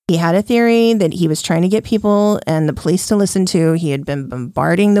 He had a theory that he was trying to get people and the police to listen to. He had been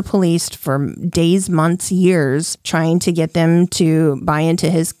bombarding the police for days, months, years, trying to get them to buy into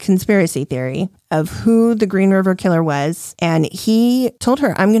his conspiracy theory of who the Green River Killer was. And he told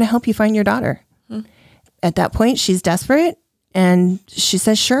her, I'm going to help you find your daughter. At that point, she's desperate. And she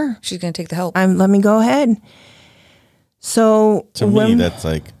says, sure. She's going to take the help. Let me go ahead. So to me, that's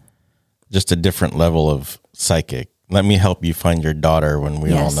like just a different level of psychic. Let me help you find your daughter when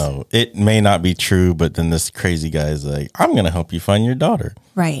we all know it may not be true, but then this crazy guy is like, I'm going to help you find your daughter.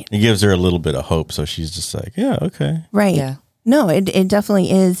 Right. He gives her a little bit of hope. So she's just like, yeah, okay. Right. Yeah. No, it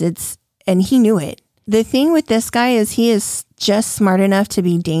definitely is. And he knew it. The thing with this guy is he is just smart enough to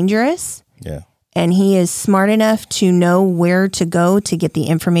be dangerous. Yeah. And he is smart enough to know where to go to get the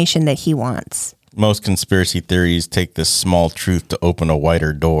information that he wants. Most conspiracy theories take this small truth to open a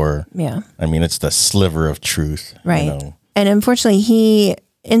wider door. Yeah. I mean, it's the sliver of truth. Right. You know? And unfortunately, he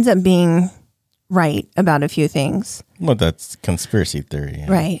ends up being right about a few things. Well, that's conspiracy theory. Yeah.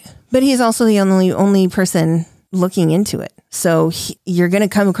 Right. But he's also the only person looking into it. So you're going to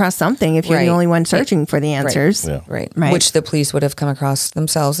come across something if you're the only one searching for the answers. Right. Which the police would have come across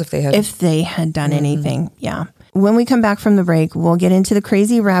themselves if they had done anything. Yeah. When we come back from the break, we'll get into the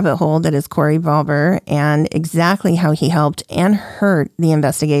crazy rabbit hole that is Corey Balber and exactly how he helped and hurt the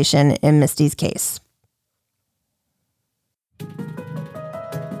investigation in Misty's case.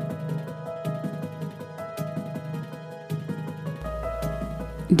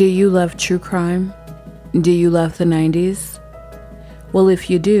 Do you love true crime? Do you love the 90s? Well, if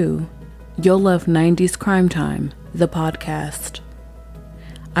you do, you'll love 90s Crime Time, the podcast.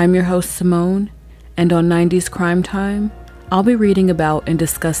 I'm your host, Simone, and on 90s Crime Time, I'll be reading about and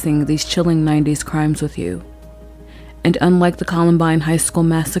discussing these chilling 90s crimes with you. And unlike the Columbine High School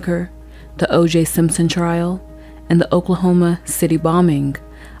massacre, the O.J. Simpson trial, and the Oklahoma City bombing,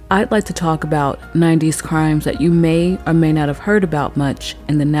 I'd like to talk about 90s crimes that you may or may not have heard about much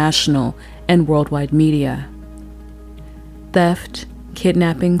in the national and worldwide media. Theft,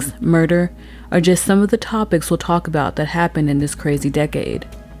 kidnappings, murder are just some of the topics we'll talk about that happened in this crazy decade.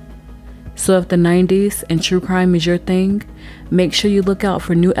 So if the 90s and true crime is your thing, make sure you look out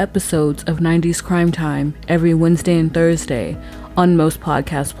for new episodes of 90s Crime Time every Wednesday and Thursday on most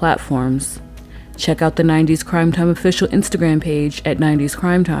podcast platforms. Check out the 90s Crime Time official Instagram page at 90s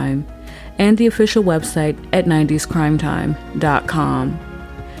Crime Time and the official website at 90scrimetime.com.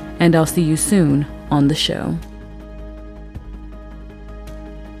 And I'll see you soon on the show.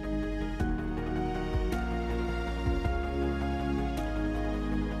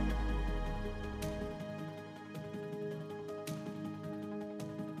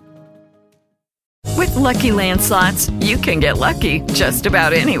 With Lucky Land Slots, you can get lucky just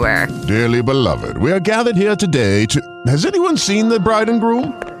about anywhere. Dearly beloved, we are gathered here today to... Has anyone seen the bride and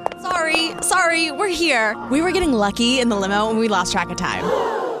groom? Sorry, we're here. We were getting lucky in the limo and we lost track of time.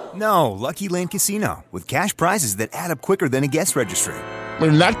 No, Lucky Land Casino, with cash prizes that add up quicker than a guest registry.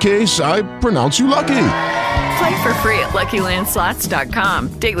 In that case, I pronounce you lucky. Play for free at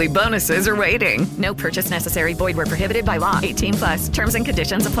LuckyLandSlots.com. Daily bonuses are waiting. No purchase necessary. Void where prohibited by law. 18+. Terms and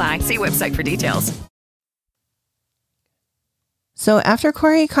conditions apply. See website for details. So after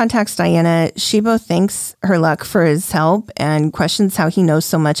Corey contacts Diana, she both thanks her luck for his help and questions how he knows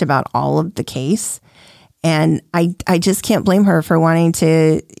so much about all of the case. And I just can't blame her for wanting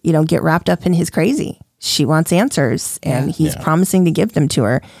to, get wrapped up in his crazy. She wants answers, and he's promising to give them to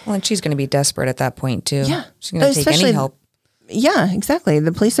her. Well, and she's going to be desperate at that point, too. Yeah. She's going to take any help. Yeah, exactly.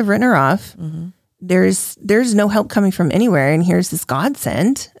 The police have written her off. Mm-hmm. There's no help coming from anywhere, and here's this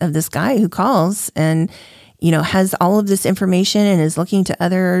godsend of this guy who calls and, has all of this information and is looking to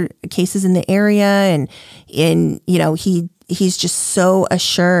other cases in the area, and he's just so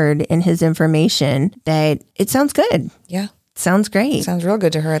assured in his information that it sounds good. Yeah. Sounds great. It sounds real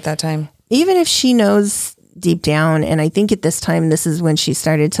good to her at that time. Even if she knows deep down, and I think at this time, this is when she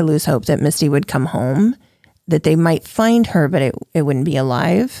started to lose hope that Misty would come home, that they might find her, but it wouldn't be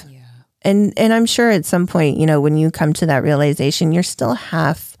alive. Yeah. And I'm sure at some point, when you come to that realization, you're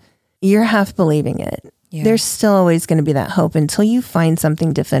half believing it. Yeah. There's still always going to be that hope until you find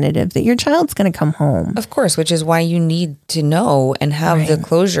something definitive that your child's going to come home. Of course, which is why you need to know and have the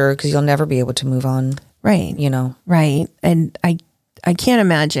closure, because you'll never be able to move on. Right. Right. And I can't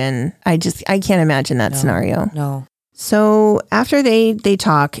imagine. I can't imagine that scenario. No. So after they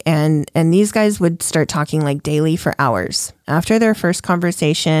talk, and these guys would start talking like daily for hours. After their first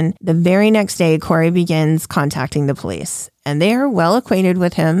conversation, the very next day, Corey begins contacting the police, and they are well acquainted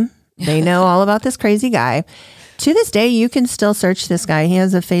with him. They know all about this crazy guy. To this day, you can still search this guy. He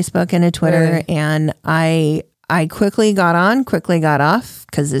has a Facebook and a Twitter, and I I quickly got on, quickly got off,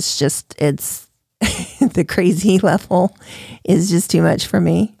 because it's the crazy level is just too much for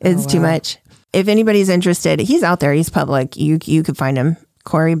me. It's too much. If anybody's interested, he's out there. He's public. You could find him.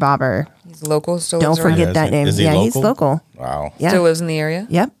 Corey Bobber. He's local. Still Don't forget that name. Is he yeah, local? He's local. Wow. Yeah. Still lives in the area?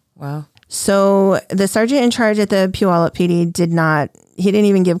 Yep. Wow. So the sergeant in charge at the Puyallup PD he didn't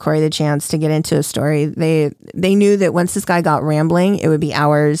even give Corey the chance to get into a story. They knew that once this guy got rambling, it would be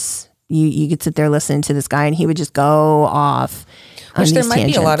hours. You could sit there listening to this guy and he would just go off. Which there might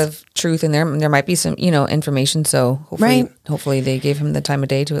be a lot of truth in there. There might be some, information. So hopefully they gave him the time of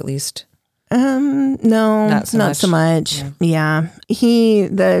day to at least. No, not so much. Yeah.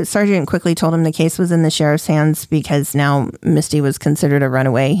 The sergeant quickly told him the case was in the sheriff's hands because now Misty was considered a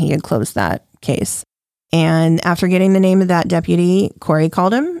runaway. He had closed that case. And after getting the name of that deputy, Corey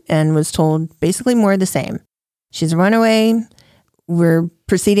called him and was told basically more of the same. She's a runaway. We're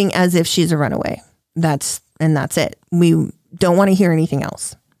proceeding as if she's a runaway. That's it. We don't want to hear anything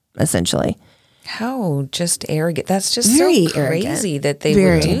else, essentially. How just arrogant. That's just Very so crazy arrogant. that they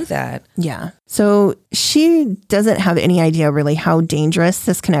would do that. Yeah. So she doesn't have any idea really how dangerous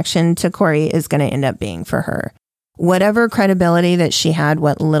this connection to Corey is going to end up being for her. Whatever credibility that she had,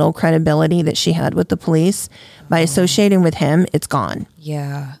 what little credibility that she had with the police, by associating with him, it's gone.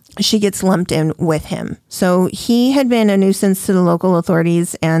 Yeah. She gets lumped in with him. So he had been a nuisance to the local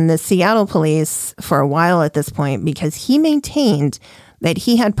authorities and the Seattle police for a while at this point because he maintained that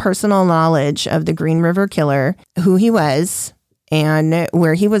he had personal knowledge of the Green River Killer, who he was, and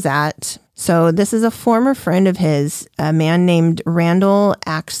where he was at. So this is a former friend of his, a man named Randall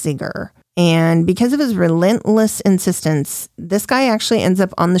Axiger. And because of his relentless insistence, this guy actually ends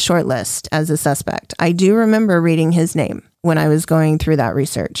up on the short list as a suspect. I do remember reading his name when I was going through that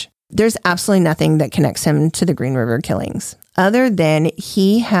research. There's absolutely nothing that connects him to the Green River killings, other than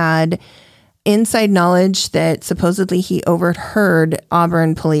he had inside knowledge that supposedly he overheard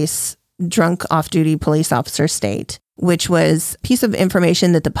Auburn police drunk off-duty police officer state, which was a piece of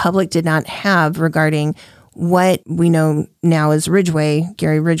information that the public did not have regarding what we know now as Ridgway.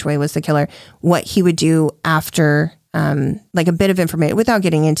 Gary Ridgway was the killer, what he would do after, like a bit of information, without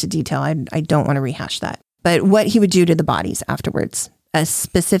getting into detail. I don't want to rehash that, but what he would do to the bodies afterwards, a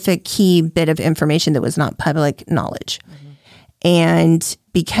specific key bit of information that was not public knowledge. Mm-hmm. And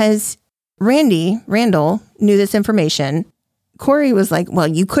because Randall knew this information, Corey was like, well,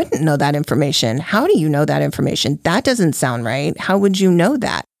 you couldn't know that information. How do you know that information? That doesn't sound right. How would you know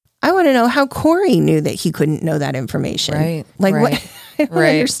that? I want to know how Corey knew that he couldn't know that information. Right. Like, what? I don't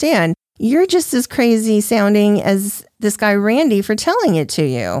understand. You're just as crazy sounding as this guy, Randy, for telling it to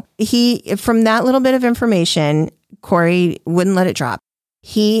you. From that little bit of information, Corey wouldn't let it drop.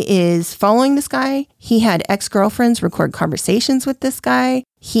 He is following this guy. He had ex-girlfriends record conversations with this guy.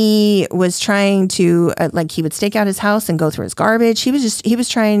 He was trying to, he would stake out his house and go through his garbage. He was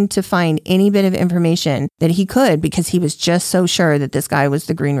trying to find any bit of information that he could because he was just so sure that this guy was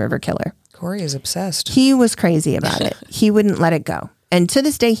the Green River Killer. Corey is obsessed. He was crazy about it. He wouldn't let it go. And to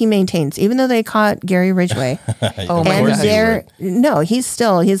this day, he maintains, even though they caught Gary Ridgway. He's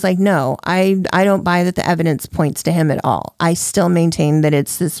like, no, I don't buy that the evidence points to him at all. I still maintain that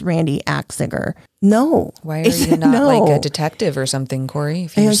it's this Randy Axiger. No. Why are you not like a detective or something, Corey,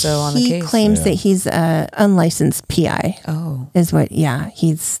 if you're so on the case? He claims that he's an unlicensed PI. Oh.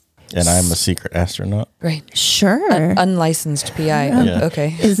 He's... And I'm a secret astronaut. Right. Sure. Unlicensed PI.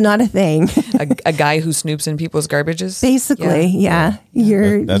 Okay. Is not a thing. a guy who snoops in people's garbages? Basically, yeah.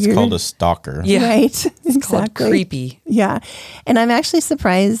 That's called a stalker. Yeah. Right. It's called creepy. Yeah. And I'm actually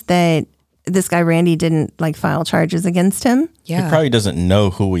surprised that this guy, Randy, didn't file charges against him. Yeah. He probably doesn't know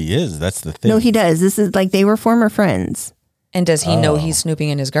who he is. That's the thing. No, he does. This is they were former friends. And does he know he's snooping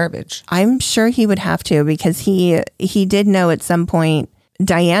in his garbage? I'm sure he would have to, because he did know at some point.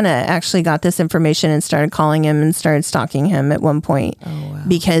 Diana actually got this information and started calling him and started stalking him at one point. Oh, wow.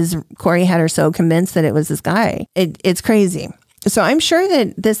 Because Corey had her so convinced that it was this guy. It's crazy. So I'm sure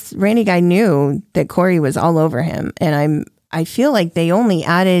that this Randy guy knew that Corey was all over him. And I feel like they only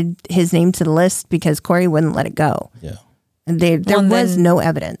added his name to the list because Corey wouldn't let it go. Yeah. There was no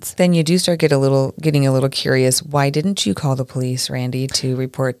evidence. Then you do start getting a little curious. Why didn't you call the police, Randy, to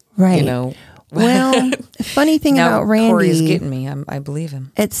report, Right. Well, funny thing about Randy, Corey's getting me. I believe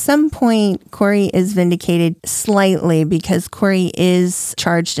him. At some point, Corey is vindicated slightly because Corey is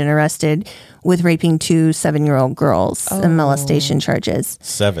charged and arrested with raping 2 7-year-old girls and molestation charges.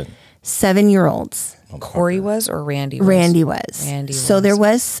 7-year-olds. Corey was, or Randy was? Randy was. So there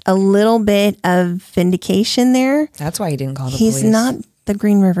was a little bit of vindication there. That's why he didn't call the police. police. He's not the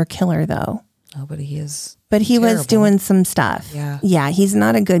Green River Killer, though. Oh, but he is. But he terrible. was doing some stuff. Yeah. Yeah, he's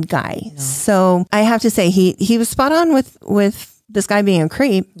not a good guy. No. So I have to say he was spot on with this guy being a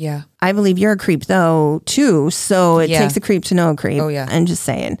creep. Yeah. I believe you're a creep though too. So it takes a creep to know a creep. Oh yeah. I'm just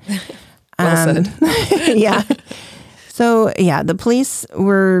saying. Well said. Yeah. So yeah, the police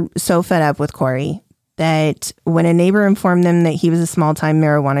were so fed up with Corey that when a neighbor informed them that he was a small-time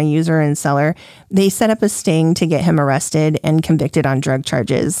marijuana user and seller, they set up a sting to get him arrested and convicted on drug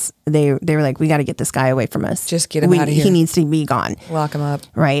charges. They were like, we got to get this guy away from us. Just get him out of here. He needs to be gone. Lock him up.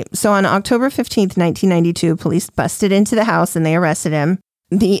 Right. So on October 15th, 1992, police busted into the house and they arrested him.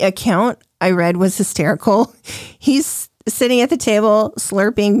 The account I read was hysterical. He's sitting at the table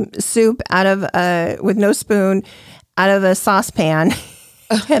slurping soup out of with no spoon out of a saucepan.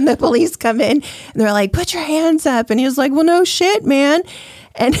 And the police come in and they're like, put your hands up. And he was like, well, no shit, man.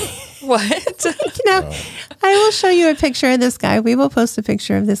 And what? I will show you a picture of this guy. We will post a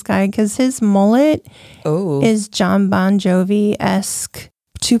picture of this guy because his mullet is John Bon Jovi-esque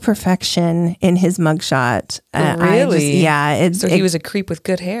to perfection in his mugshot. Really? So he was a creep with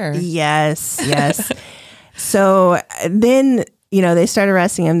good hair. Yes. So then, they start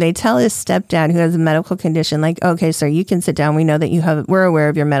arresting him. They tell his stepdad, who has a medical condition, like, okay, sir, you can sit down. We know that we're aware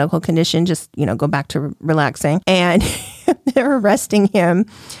of your medical condition. Just, go back to relaxing. And they're arresting him.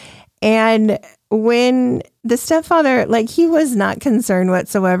 And when the stepfather, he was not concerned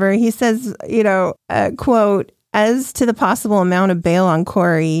whatsoever. He says, quote, as to the possible amount of bail on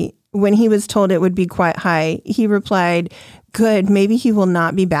Corey, when he was told it would be quite high, he replied, good, maybe he will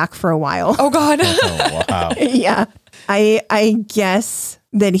not be back for a while. Oh, God. Oh, wow. Yeah. I guess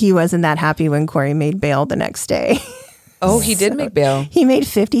that he wasn't that happy when Corey made bail the next day. Oh, he did make bail. He made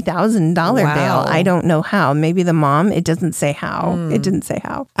 $50,000 Wow. bail. I don't know how. Maybe the mom. It doesn't say how. It didn't say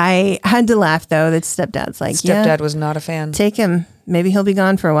how. I had to laugh, though, that stepdad's like, Stepdad was not a fan. Take him. Maybe he'll be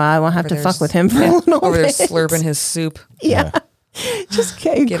gone for a while. I won't have to fuck with him for a little over bit. there slurping his soup. Yeah. Just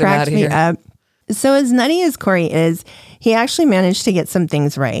Get him cracked outta me here. up. So as nutty as Corey is, he actually managed to get some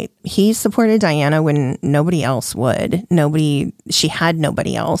things right. He supported Diana when nobody else would. She had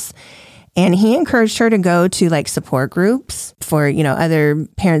nobody else. And he encouraged her to go to support groups for, other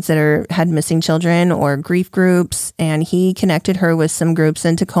parents that had missing children or grief groups. And he connected her with some groups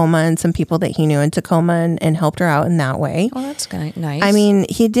in Tacoma and some people that he knew in Tacoma and helped her out in that way. Oh, that's nice. I mean,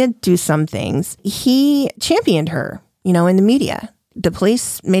 he did do some things. He championed her, in the media. The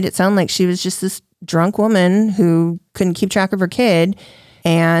police made it sound like she was just this drunk woman who couldn't keep track of her kid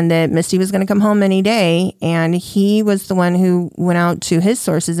and that Misty was going to come home any day. And he was the one who went out to his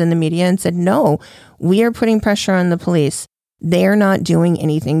sources in the media and said, no, we are putting pressure on the police. They're not doing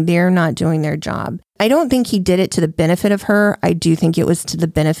anything. They're not doing their job. I don't think he did it to the benefit of her. I do think it was to the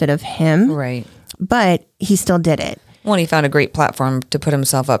benefit of him. Right. But he still did it. Well, he found a great platform to put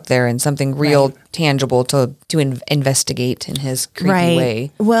himself up there and something real tangible to investigate in his creepy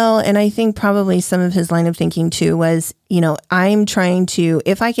way. Well, and I think probably some of his line of thinking too was, I'm trying to,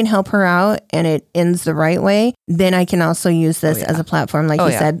 if I can help her out and it ends the right way, then I can also use this as a platform, like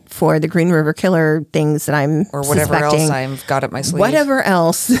you said, for the Green River Killer things that I'm or whatever suspecting. else I've got up my sleeve. Whatever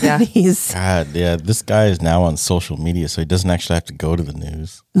else. Yeah. This guy is now on social media, so he doesn't actually have to go to the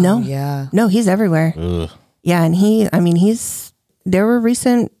news. No. Yeah. No, he's everywhere. Ugh. Yeah, and there were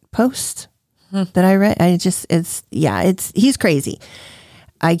recent posts that I read. He's crazy.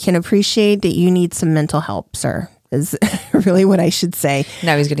 I can appreciate that you need some mental help, sir, is really what I should say.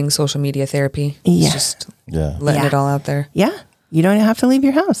 Now he's getting social media therapy. He's just letting it all out there. Yeah. You don't have to leave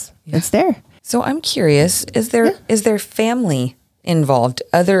your house. Yeah. It's there. So I'm curious, is there family involved?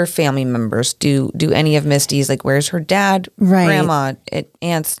 Other family members? Do any of Misty's, where's her dad, grandma,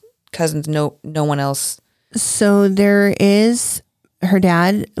 aunts, cousins, no one else? So there is, her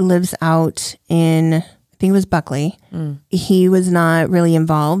dad lives out in, I think it was Buckley. He was not really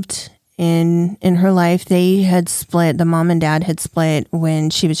involved in her life. They had split, the mom and dad had split when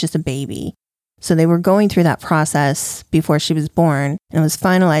she was just a baby. So they were going through that process before she was born, and it was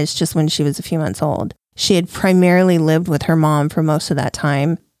finalized just when she was a few months old. She had primarily lived with her mom for most of that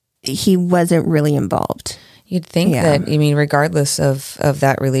time. He wasn't really involved. You'd think that, regardless of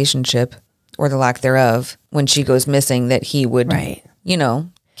that relationship, or the lack thereof, when she goes missing, that he would,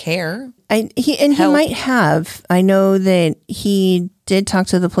 care. He might have. I know that he did talk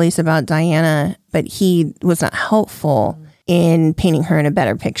to the police about Diana, but he was not helpful in painting her in a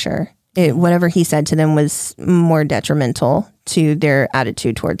better picture. Whatever he said to them was more detrimental to their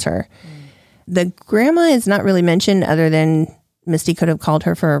attitude towards her. The grandma is not really mentioned other than Misty could have called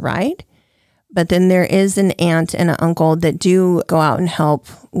her for a ride. But then there is an aunt and an uncle that do go out and help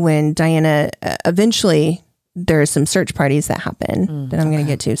when Diana eventually there are some search parties that happen that I'm going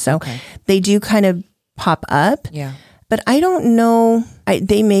to get to. So they do kind of pop up. Yeah. But I don't know.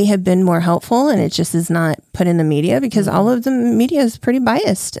 They may have been more helpful, and it just is not put in the media because all of the media is pretty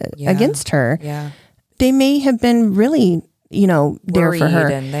biased against her. Yeah. They may have been really, there for her.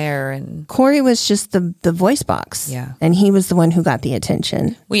 And Corey was just the voice box. Yeah. And he was the one who got the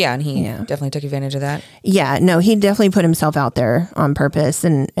attention. Well, yeah, and he definitely took advantage of that. Yeah, no, he definitely put himself out there on purpose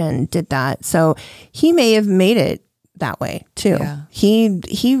and did that. So he may have made it that way too. Yeah.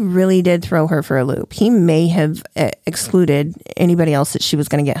 He really did throw her for a loop. He may have excluded anybody else that she was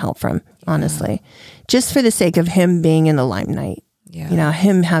going to get help from, honestly, just for the sake of him being in the limelight. Yeah.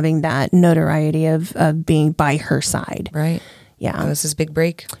 Him having that notoriety of being by her side. Right. Yeah. That was his big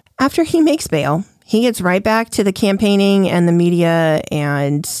break. After he makes bail, he gets right back to the campaigning and the media,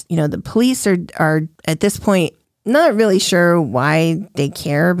 and the police are at this point not really sure why they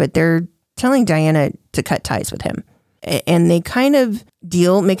care, but they're telling Diana to cut ties with him. And they kind of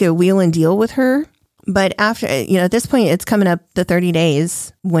make a wheel and deal with her. But after, at this point, it's coming up the 30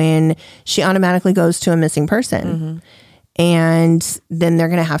 days when she automatically goes to a missing person. Mm-hmm. And then they're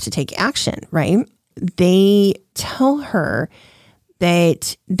going to have to take action, right? They tell her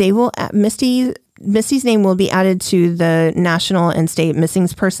that they will, Misty's name will be added to the national and state missing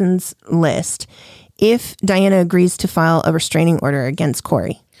persons list if Diana agrees to file a restraining order against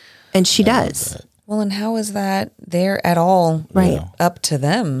Corey. And she does. Well, and how is that there at all up to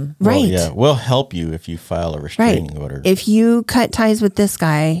them? Right. Well, yeah, we'll help you if you file a restraining order. If you cut ties with this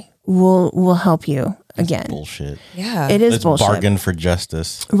guy, we'll help you again. Bullshit. Yeah. It is Let's bullshit. bargain for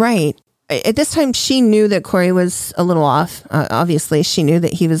justice. Right. At this time, she knew that Corey was a little off. Obviously, she knew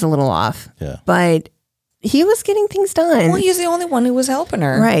that he was a little off. Yeah. But he was getting things done. Well, he's the only one who was helping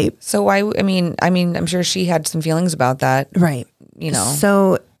her. Right. So I mean, I'm sure she had some feelings about that. Right.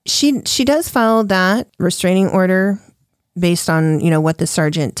 So she does file that restraining order based on, what the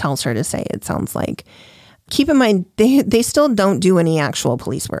sergeant tells her to say, it sounds like. Keep in mind, they still don't do any actual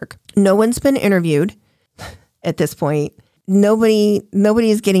police work. No one's been interviewed at this point. Nobody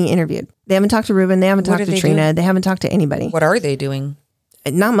is getting interviewed. They haven't talked to Ruben. They haven't talked to Trina. They haven't talked to anybody. What are they doing?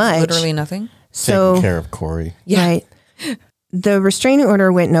 Not much. Literally nothing. So taking care of Corey. Yeah. Right. The restraining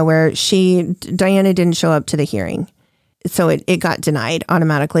order went nowhere. Diana didn't show up to the hearing. So it got denied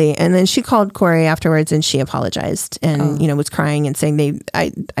automatically. And then she called Corey afterwards and she apologized and, was crying and saying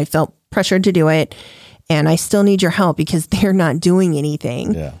I felt pressured to do it and I still need your help because they're not doing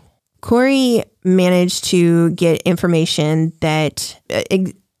anything. Yeah. Corey managed to get information that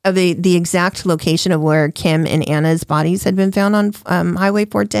of the exact location of where Kim and Anna's bodies had been found on Highway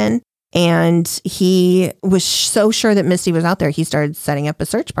 410. And he was so sure that Misty was out there, he started setting up a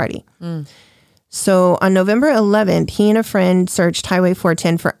search party. So on November 11th, he and a friend searched Highway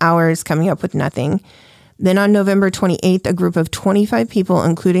 410 for hours, coming up with nothing. Then on November 28th, a group of 25 people,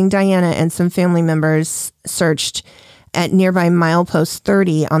 including Diana and some family members, searched at nearby milepost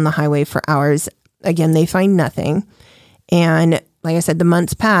 30 on the highway for hours. Again, they find nothing. And like I said, the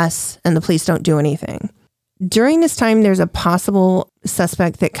months pass and the police don't do anything. During this time, there's a possible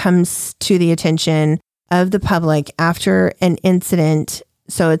suspect that comes to the attention of the public after an incident.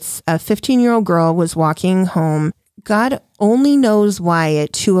 So it's a 15-year-old girl was walking home. God only knows why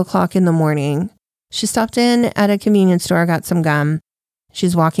at 2:00 in the morning. She stopped in at a convenience store, got some gum.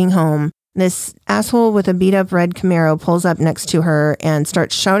 She's walking home. This asshole with a beat up red Camaro pulls up next to her and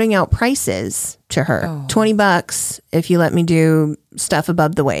starts shouting out prices to her. $20 if you let me do stuff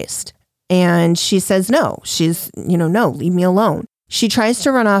above the waist. And she says no. She's, no, leave me alone. She tries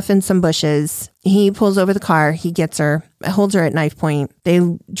to run off in some bushes. He pulls over the car. He gets her, holds her at knife point. They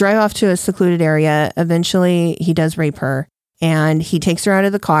drive off to a secluded area. Eventually, he does rape her. And he takes her out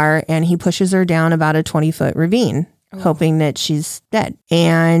of the car and he pushes her down about a 20-foot ravine, hoping that she's dead.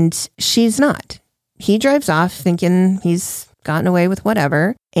 And she's not. He drives off thinking he's gotten away with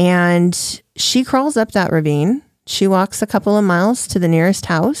whatever. And she crawls up that ravine. She walks a couple of miles to the nearest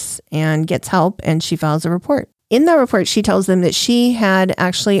house and gets help, and she files a report. In that report, she tells them that she had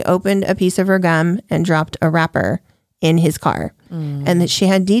actually opened a piece of her gum and dropped a wrapper in his car, and that she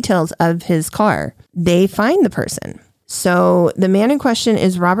had details of his car. They find the person. So the man in question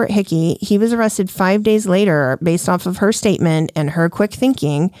is Robert Hickey. He was arrested 5 days later based off of her statement and her quick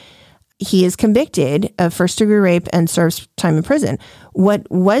thinking. He is convicted of first-degree rape and serves time in prison. What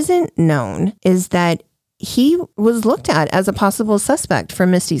wasn't known is that he was looked at as a possible suspect for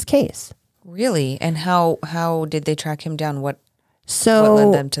Misty's case. Really? And how did they track him down? What So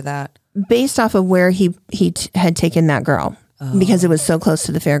led them to that? Based off of where he had taken that girl, because it was so close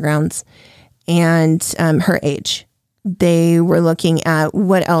to the fairgrounds, and her age, they were looking at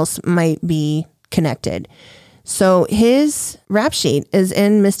what else might be connected. So his rap sheet is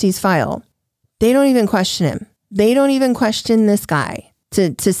in Misty's file. They don't even question him. They don't even question this guy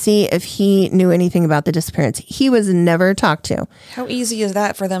to see if he knew anything about the disappearance. He was never talked to. How easy is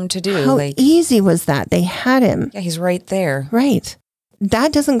that for them to do? How easy was that? They had him. Yeah, he's right there. Right.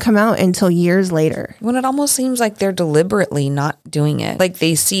 That doesn't come out until years later. When it almost seems like they're deliberately not doing it. Like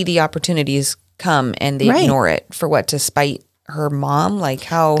they see the opportunities come and they ignore it. For what? To spite her mom? Like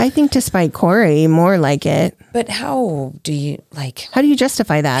how? I think to spite Corey, more like it. But how do you how do you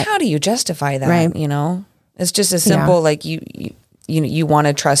justify that? How do you justify that? Right. You know, it's just as simple. Like you want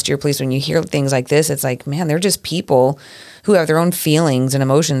to trust your police when you hear things like this. It's like, man, they're just people who have their own feelings and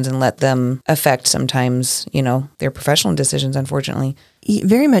emotions and let them affect sometimes, their professional decisions, unfortunately.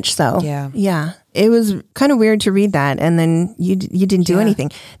 Very much so. Yeah. Yeah. It was kind of weird to read that. And then you didn't do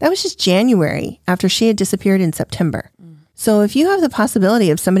anything. That was just January after she had disappeared in September. So if you have the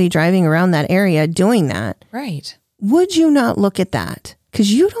possibility of somebody driving around that area doing that, right? Would you not look at that?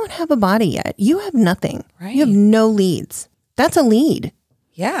 Because you don't have a body yet. You have nothing. Right. You have no leads. That's a lead.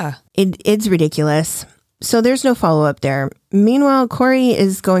 Yeah. It's ridiculous. So there's no follow-up there. Meanwhile, Corey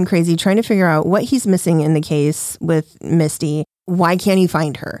is going crazy trying to figure out what he's missing in the case with Misty. Why can't he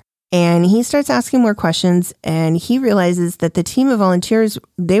find her? And he starts asking more questions, and he realizes that the team of volunteers,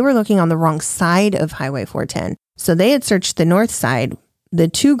 they were looking on the wrong side of Highway 410. So they had searched the north side. The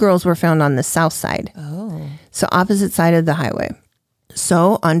two girls were found on the south side. Oh. So opposite side of the highway.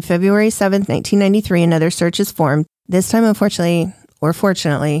 So on February 7th, 1993, another search is formed. This time, unfortunately, or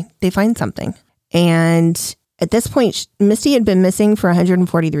fortunately, they find something. And at this point, Misty had been missing for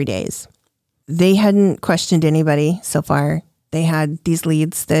 143 days. They hadn't questioned anybody so far. They had these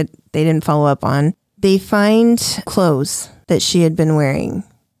leads that they didn't follow up on. They find clothes that she had been wearing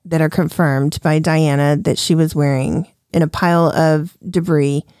that are confirmed by Diana that she was wearing in a pile of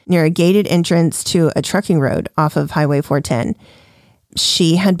debris near a gated entrance to a trucking road off of Highway 410.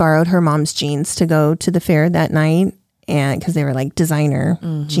 She had borrowed her mom's jeans to go to the fair that night, and because they were like designer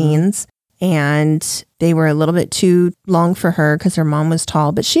jeans, and they were a little bit too long for her because her mom was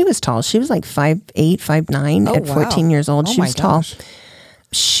tall, but she was tall. She was like 5'8", 5'9" at 14 years old. She was tall.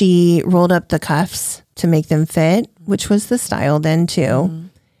 She rolled up the cuffs to make them fit, which was the style then too.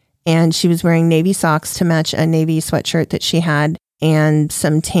 And she was wearing navy socks to match a navy sweatshirt that she had, and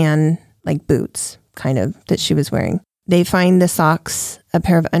some tan like boots kind of that she was wearing. They find the socks, a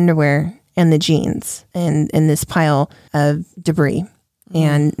pair of underwear, and the jeans in this pile of debris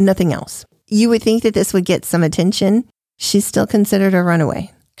and nothing else. You would think that this would get some attention. She's still considered a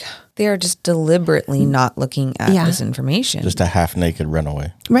runaway. They are just deliberately not looking at this information. Just a half-naked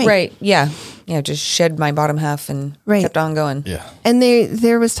runaway. Right. Yeah. Yeah. Just shed my bottom half and kept on going. Yeah. And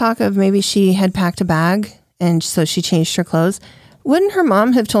there was talk of maybe she had packed a bag and so she changed her clothes. Wouldn't her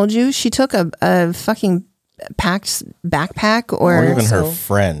mom have told you she took a fucking packed backpack or even her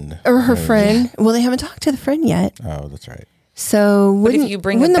friend? Or her friend. Yeah. Well, they haven't talked to the friend yet. Oh, that's right. So wouldn't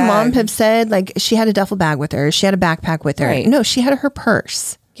the mom bag, have said like she had a duffel bag with her, she had a backpack with her? Right. No, she had her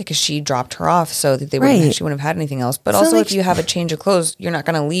purse. Yeah, because she dropped her off so that she wouldn't have had anything else. But so also, if you have a change of clothes, you're not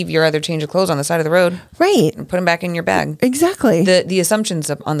going to leave your other change of clothes on the side of the road, right? And put them back in your bag. Exactly. The assumptions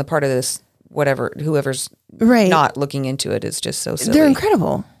on the part of this, whoever's not looking into it is just so silly. They're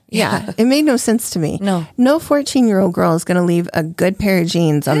incredible. Yeah, it made no sense to me. No 14-year-old girl is going to leave a good pair of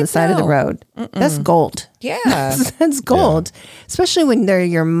jeans on the side of the road. That's gold. Yeah, that's gold, especially when they're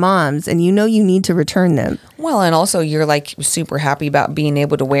your mom's and you need to return them. Well, and also you're like super happy about being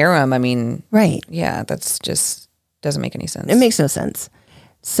able to wear them. I mean, right? Yeah, that's just doesn't make any sense. It makes no sense.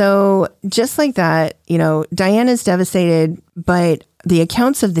 So just like that, Diana's devastated, but the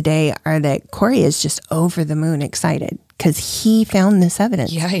accounts of the day are that Corey is just over the moon excited because he found this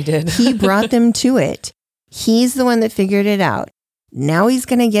evidence. Yeah, he did. He brought them to it. He's the one that figured it out. Now he's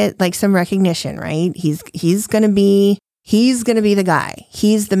going to get like some recognition, right? He's going to be the guy.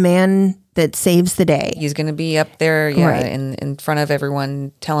 He's the man that saves the day. He's going to be up there, in front of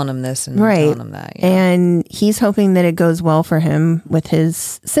everyone telling him this and telling him that. Yeah. And he's hoping that it goes well for him with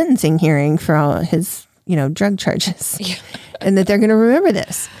his sentencing hearing for all his, drug charges. Yeah. And that they're going to remember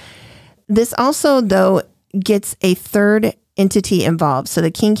this. This also, though, gets a third entity involved. So the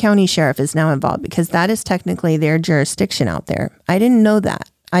King County Sheriff is now involved because that is technically their jurisdiction out there. I didn't know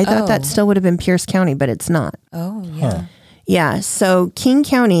that. I thought that still would have been Pierce County, but it's not. Oh, yeah. Huh. Yeah. So King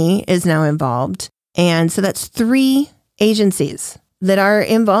County is now involved. And so that's 3 agencies that are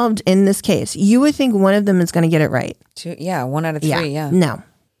involved in this case. You would think one of them is going to get it right. 1 out of 3. Yeah.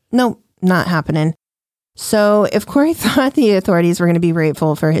 No, not happening. So if Corey thought the authorities were going to be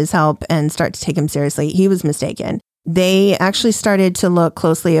grateful for his help and start to take him seriously, he was mistaken. They actually started to look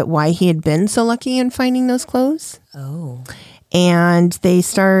closely at why he had been so lucky in finding those clothes. Oh. And they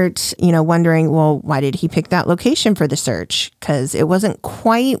start, wondering, well, why did he pick that location for the search? Because it wasn't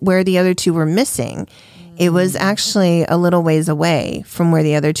quite where the other two were missing. It was actually a little ways away from where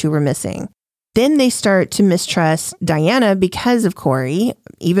the other two were missing. Then they start to mistrust Diana because of Corey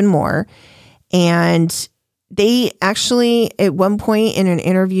even more. And they actually, at one point in an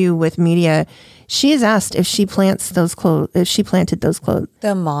interview with media, she is asked if she planted those clothes.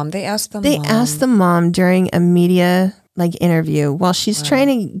 The mom, they asked the mom during a media interview while she's trying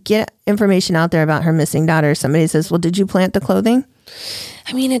to get information out there about her missing daughter. Somebody says, well, did you plant the clothing?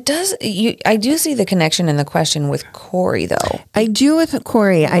 I mean, it does. I do see the connection in the question with Corey, though. I do with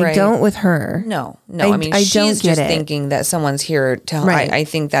Corey. Right. I don't with her. No. I mean, she's just thinking that someone's here to help. Right. I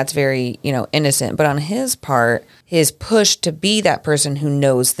think that's very, innocent. But on his part, his push to be that person who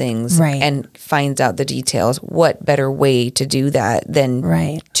knows things and finds out the details, what better way to do that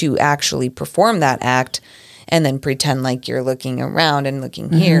than to actually perform that act and then pretend like you're looking around and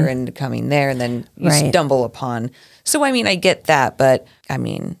looking here and coming there, and then you stumble upon. So, I mean, I get that, but I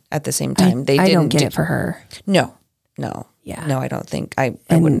mean, at the same time, I don't get it for her. No. Yeah. No, I don't think, I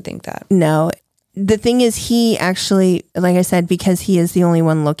wouldn't think that. No. The thing is, he actually, like I said, because he is the only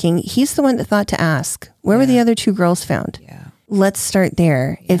one looking, he's the one that thought to ask, where were the other two girls found? Yeah. Let's start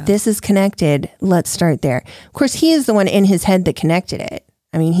there. Yeah. If this is connected, let's start there. Of course, he is the one in his head that connected it.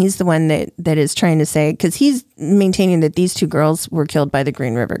 I mean, he's the one that is trying to say, because he's maintaining that these two girls were killed by the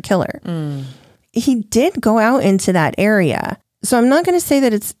Green River Killer. He did go out into that area. So I'm not going to say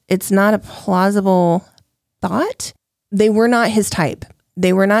that it's not a plausible thought. They were not his type.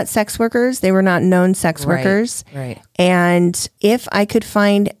 They were not sex workers. They were not known sex workers. Right. And if I could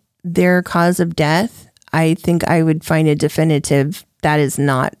find their cause of death, I think I would find a definitive that is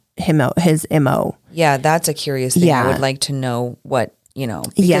not his MO. Yeah, that's a curious thing. I would like to know what,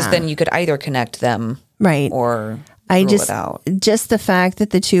 because then you could either connect them or rule it out. Just the fact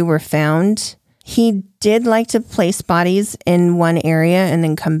that the two were found, he did like to place bodies in one area and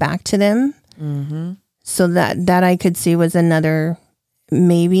then come back to them. Mm-hmm. So that I could see was another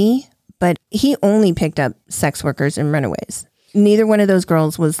maybe, but he only picked up sex workers and runaways. Neither one of those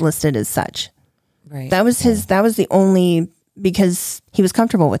girls was listed as such. Right. That was the only, because he was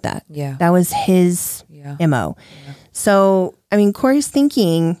comfortable with that. Yeah. That was his MO. Yeah. So, I mean, Corey's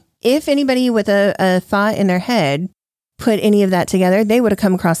thinking, if anybody with a thought in their head put any of that together, they would have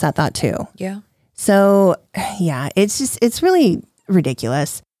come across that thought too. Yeah. So, yeah, it's really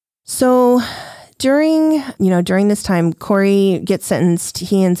ridiculous. So during this time, Corey gets sentenced.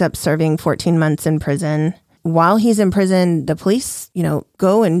 He ends up serving 14 months in prison. While he's in prison, the police,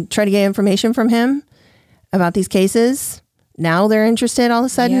 go and try to get information from him about these cases. Now they're interested all of a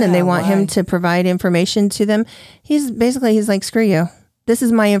sudden, and they want him to provide information to them. He's like, screw you. This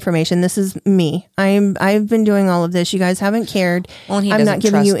is my information. This is me. I've been doing all of this. You guys haven't cared. Well, I'm not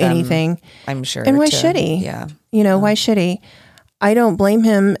giving you anything. I'm sure. And why should he? Yeah. Why should he? I don't blame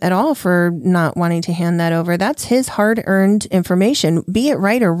him at all for not wanting to hand that over. That's his hard-earned information, be it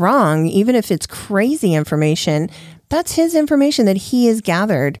right or wrong, even if it's crazy information. That's his information that he has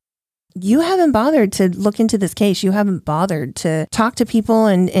gathered. You haven't bothered to look into this case. You haven't bothered to talk to people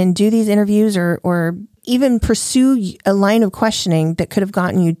and do these interviews or even pursue a line of questioning that could have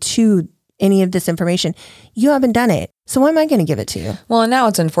gotten you to any of this information. You haven't done it. So why am I going to give it to you? Well, now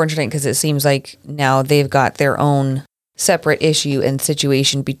it's unfortunate because it seems like now they've got their own separate issue and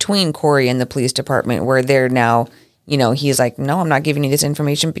situation between Corey and the police department where they're now, he's like, no, I'm not giving you this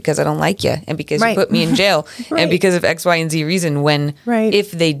information because I don't like you and because you put me in jail and because of X, Y, and Z reason when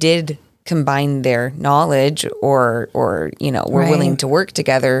if they did combine their knowledge or were willing to work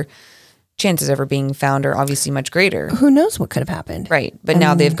together, chances of her being found are obviously much greater. Who knows what could have happened? Right. But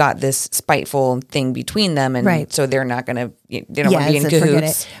now they've got this spiteful thing between them. And so they're not going to, they don't want to be in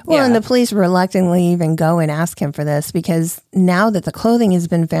cahoots. Well, and the police reluctantly even go and ask him for this because now that the clothing has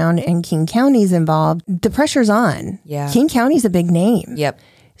been found and King County's involved, the pressure's on. Yeah. King County's a big name. Yep.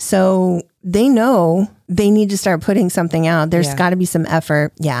 So they know they need to start putting something out. There's got to be some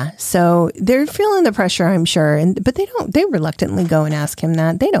effort. Yeah. So they're feeling the pressure, I'm sure. But they reluctantly go and ask him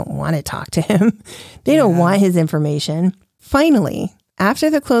that. They don't want to talk to him. They don't want his information. Finally,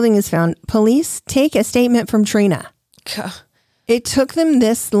 after the clothing is found, police take a statement from Trina. It took them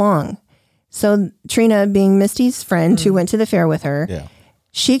this long. So Trina, being Misty's friend who went to the fair with her,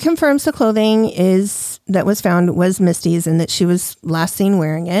 she confirms the clothing that was found was Misty's and that she was last seen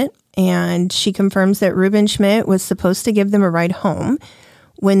wearing it. And she confirms that Ruben Schmidt was supposed to give them a ride home.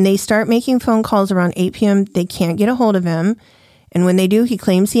 When they start making phone calls around 8 p.m., they can't get a hold of him. And when they do, he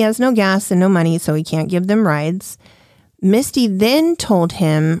claims he has no gas and no money, so he can't give them rides. Misty then told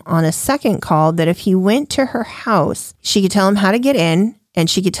him on a second call that if he went to her house, she could tell him how to get in and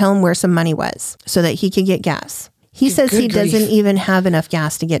she could tell him where some money was so that he could get gas. He says he doesn't even have enough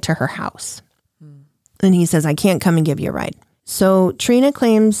gas to get to her house. And he says, I can't come and give you a ride. So Trina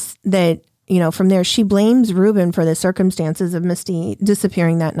claims that, from there, she blames Ruben for the circumstances of Misty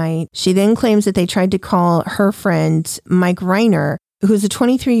disappearing that night. She then claims that they tried to call her friend, Mike Reiner, who's a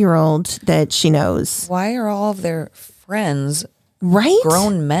 23-year-old that she knows. Why are all of their friends right?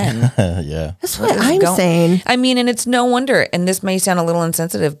 grown men? Yeah. That's what I'm saying. I mean, and it's no wonder, and this may sound a little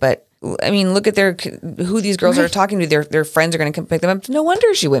insensitive, but I mean, look at who these girls are talking to. Their friends are going to come pick them up. No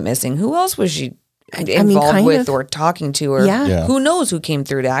wonder she went missing. Who else was she involved with or talking to? Or who knows who came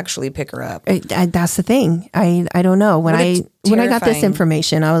through to actually pick her up? That's the thing. I don't know. When I got this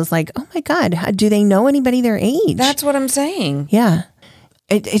information, I was like, oh my God, do they know anybody their age? That's what I'm saying. Yeah.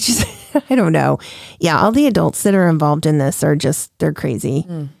 It just, I don't know. Yeah, all the adults that are involved in this are they're crazy.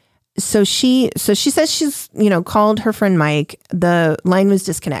 So she says she's, called her friend Mike. The line was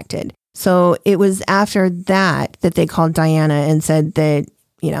disconnected. So it was after that they called Diana and said that,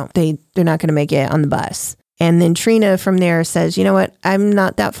 they're not going to make it on the bus. And then Trina from there says, you know what? I'm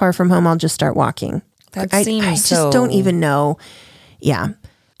not that far from home. I'll just start walking. That seems I just don't even know. Yeah.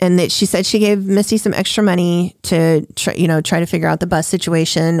 And that she said she gave Misty some extra money to try to figure out the bus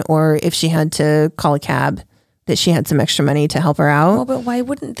situation, or if she had to call a cab, that she had some extra money to help her out. Well, but why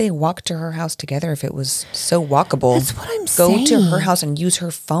wouldn't they walk to her house together if it was so walkable? That's what I'm saying. Go to her house and use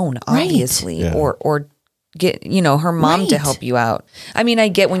her phone, obviously, or get her mom to help you out. I mean, I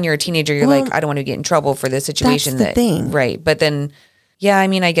get when you're a teenager, you're like, I don't want to get in trouble for this situation. That's the thing, right? But then. Yeah, I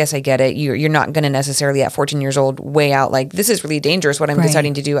mean, I guess I get it. You're not going to necessarily at 14 years old weigh out like, this is really dangerous what I'm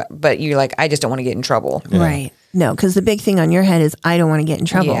deciding to do. But you're like, I just don't want to get in trouble. Yeah. Right. No, because the big thing on your head is I don't want to get in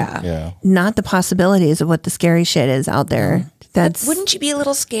trouble. Yeah. Not the possibilities of what the scary shit is out there. But wouldn't you be a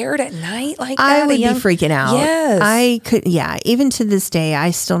little scared at night like that? I would be freaking out. Yes. I could. Yeah. Even to this day,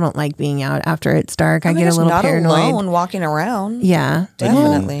 I still don't like being out after it's dark. I get a little not paranoid. Alone walking around. Yeah.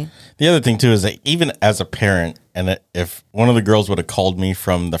 Definitely. The other thing too is that even as a parent, and if one of the girls would have called me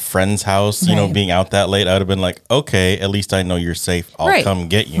from the friend's house, being out that late, I would have been like, okay, at least I know you're safe. I'll come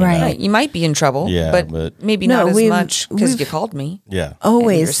get you. Right. You might be in trouble, but maybe not as much because you called me. Yeah.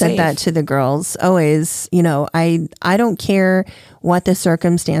 Always said that to the girls. Always, I don't care what the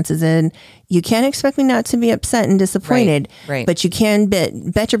circumstances in. You can't expect me not to be upset and disappointed. Right. But you can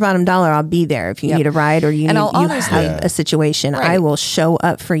bet your bottom dollar I'll be there if you need a ride or you have a situation. I will show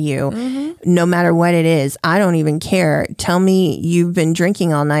up for you no matter what it is. I don't even care. Tell me you've been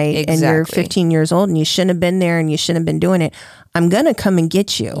drinking all night and you're 15 years old and you shouldn't have been there and you shouldn't have been doing it. I'm going to come and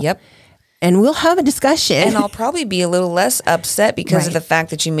get you. Yep. And we'll have a discussion. And I'll probably be a little less upset because of the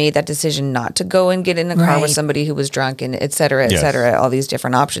fact that you made that decision not to go and get in a car with somebody who was drunk and et cetera, all these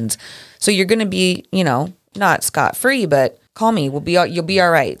different options. So you're going to be, not scot-free, but call me. You'll be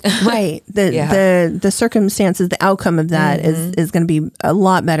all right. Right. The circumstances, the outcome of that is going to be a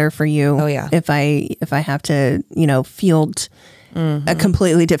lot better for you. Oh, yeah. If I have to, field a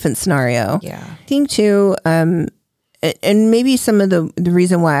completely different scenario. Yeah. I think too, and maybe some of the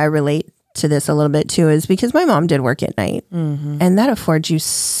reason why I relate to this a little bit too is because my mom did work at night, and that affords you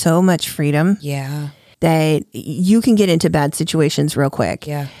so much freedom. Yeah. That you can get into bad situations real quick.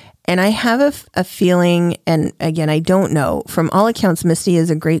 Yeah. And I have a feeling, and again, I don't know, from all accounts, Misty is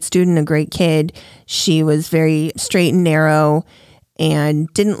a great student, a great kid. She was very straight and narrow and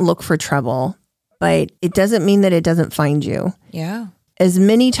didn't look for trouble, but it doesn't mean that it doesn't find you. Yeah. As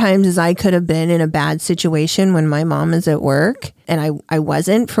many times as I could have been in a bad situation when my mom is at work and I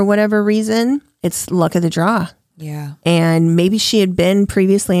wasn't for whatever reason, it's luck of the draw. Yeah. And maybe she had been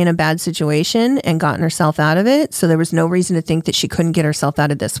previously in a bad situation and gotten herself out of it. So there was no reason to think that she couldn't get herself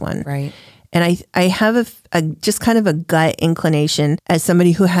out of this one. Right. And I have a just kind of a gut inclination as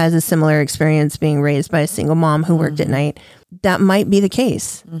somebody who has a similar experience being raised by a single mom who worked at night. That might be the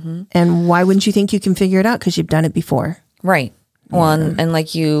case. And why wouldn't you think you can figure it out? Because you've done it before. Right. Well, and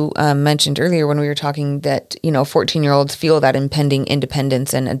like you mentioned earlier when we were talking that, 14-year-olds feel that impending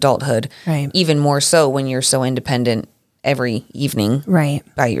independence and adulthood, even more so when you're so independent every evening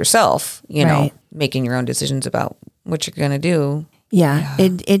by yourself, making your own decisions about what you're going to do. Yeah,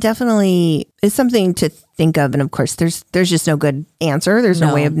 it definitely is something to think of. And of course, there's just no good answer. There's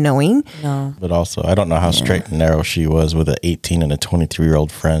no way of knowing. No. But also, I don't know how straight and narrow she was with an 18 and a 23-year-old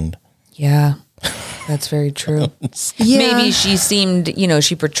friend. Yeah. That's very true. Maybe she seemed,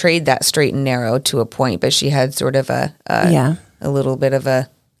 she portrayed that straight and narrow to a point, but she had sort of a little bit of a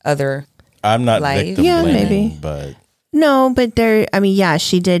other I'm not life. victim blaming, but no, but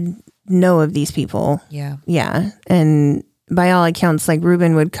she did know of these people. Yeah. Yeah. And by all accounts, like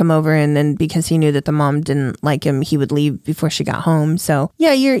Ruben would come over, and then because he knew that the mom didn't like him, he would leave before she got home. So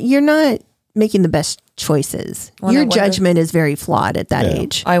yeah, you're not making the best choices. Well, Your judgment is very flawed at that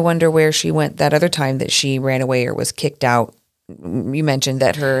age. I wonder where she went that other time that she ran away or was kicked out. You mentioned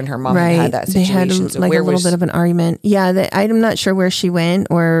that her and her mom had that situation. They had so like a little bit of an argument. Yeah, I'm not sure where she went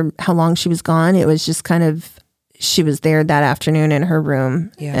or how long she was gone. It was just kind of, she was there that afternoon in her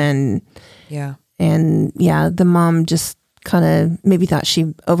room. Yeah. And the mom just kind of maybe thought she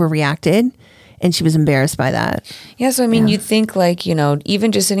overreacted, and she was embarrassed by that. Yeah, so I mean, you'd think like,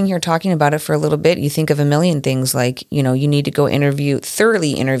 even just sitting here talking about it for a little bit, you think of a million things like, you need to go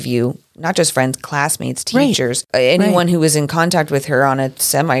thoroughly interview, not just friends, classmates, teachers, anyone who was in contact with her on a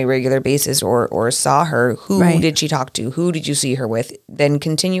semi-regular basis or saw her. Who did she talk to? Who did you see her with? Then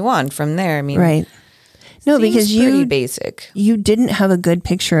continue on from there. I mean, no, because pretty basic. You didn't have a good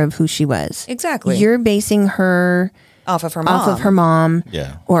picture of who she was. Exactly. You're basing her off of her mom,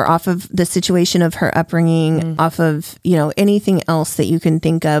 or off of the situation of her upbringing, off of, anything else that you can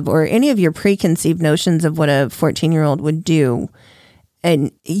think of, or any of your preconceived notions of what a 14-year-old would do.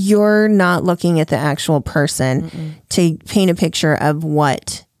 And you're not looking at the actual person to paint a picture of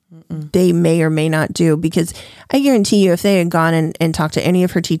what they may or may not do. Because I guarantee you, if they had gone and talked to any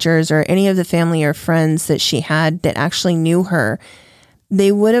of her teachers or any of the family or friends that she had that actually knew her,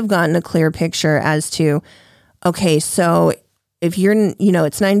 they would have gotten a clear picture as to, okay, so if you're,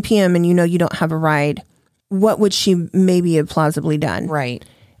 it's 9 p.m. and you don't have a ride, what would she maybe have plausibly done? Right.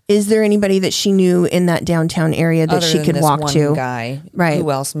 Is there anybody that she knew in that downtown area that she could walk to? Guy. Right. Who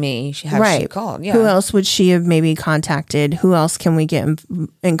else? She called? Yeah. Who else would she have maybe contacted? Who else can we get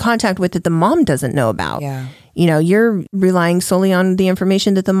in contact with that the mom doesn't know about? Yeah. You're relying solely on the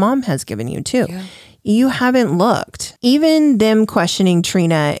information that the mom has given you too. Yeah. You haven't looked. Even them questioning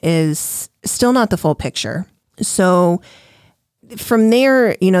Trina is still not the full picture. So from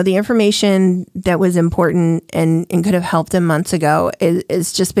there, the information that was important and could have helped them months ago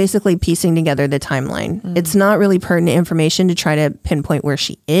is just basically piecing together the timeline. It's not really pertinent information to try to pinpoint where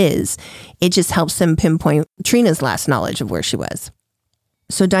she is. It just helps them pinpoint Trina's last knowledge of where she was.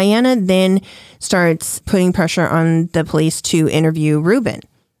 So Diana then starts putting pressure on the police to interview Ruben.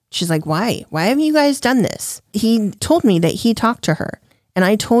 She's like, why? Why haven't you guys done this? He told me that he talked to her, and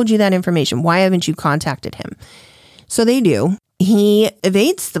I told you that information. Why haven't you contacted him? So they do. He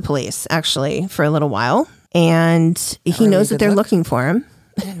evades the police, actually, for a little while, and he knows that they're looking for him.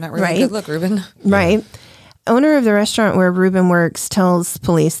 Not really good look, Ruben. Right. Owner of the restaurant where Ruben works tells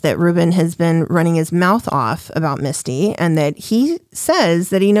police that Ruben has been running his mouth off about Misty, and that he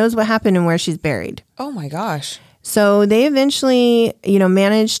says that he knows what happened and where she's buried. Oh, my gosh. So they eventually,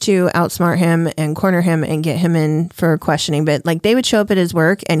 manage to outsmart him and corner him and get him in for questioning. But they would show up at his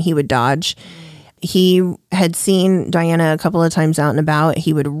work and he would dodge. He had seen Diana a couple of times out and about.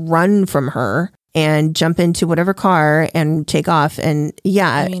 He would run from her and jump into whatever car and take off. And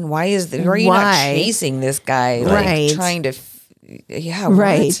I mean, why are you not chasing this guy? Right. Trying to,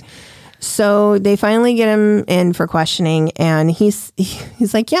 right. What? So they finally get him in for questioning, and he's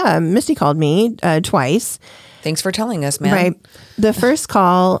like, yeah, Misty called me twice. Thanks for telling us, man. Right. The first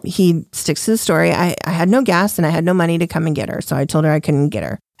call, he sticks to the story. I had no gas and I had no money to come and get her. So I told her I couldn't get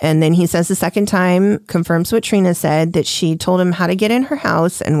her. And then he says the second time, confirms what Trina said, that she told him how to get in her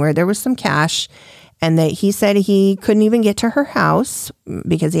house and where there was some cash. And that he said he couldn't even get to her house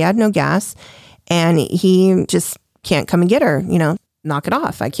because he had no gas. And he just can't come and get her. Knock it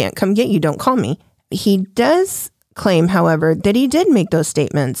off. I can't come get you. Don't call me. He does claim, however, that he did make those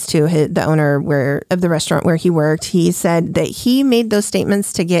statements to the owner of the restaurant where he worked. He said that he made those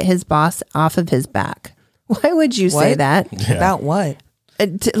statements to get his boss off of his back. Why would you say that? Yeah. About what?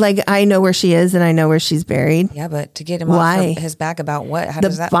 I know where she is and I know where she's buried. Yeah, but to get him off of his back about what? How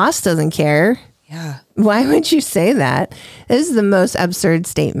does that? The boss doesn't care. Yeah. Why would you say that? This is the most absurd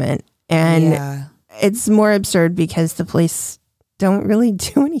statement. And it's more absurd because the police don't really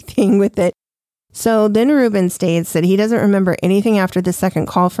do anything with it. So then Ruben states that he doesn't remember anything after the second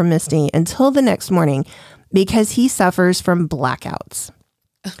call from Misty until the next morning because he suffers from blackouts.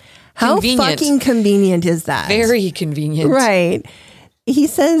 How fucking convenient is that? Very convenient. Right. He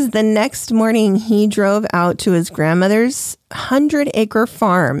says the next morning he drove out to his grandmother's 100-acre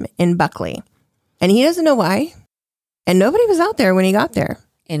farm in Buckley. And he doesn't know why. And nobody was out there when he got there.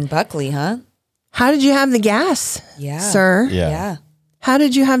 In Buckley, huh? How did you have the gas, sir? Yeah. How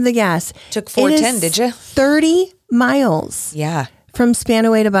did you have the gas? Took 410, did you? 30 miles. Yeah. From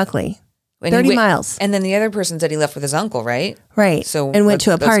Spanaway to Buckley. 30 miles. And then the other person said he left with his uncle, right? Right. So and went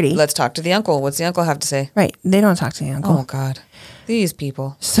to a party. Let's talk to the uncle. What's the uncle have to say? Right. They don't talk to the uncle. Oh, God. These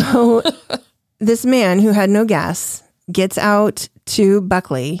people. So this man who had no gas gets out to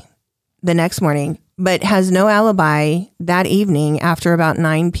Buckley the next morning, but has no alibi that evening after about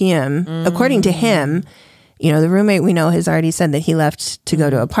 9 p.m. According to him, the roommate we know has already said that he left to go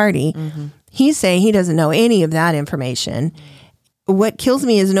to a party. He's saying he doesn't know any of that information. What kills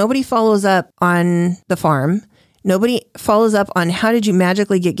me is nobody follows up on the farm. Nobody follows up on how did you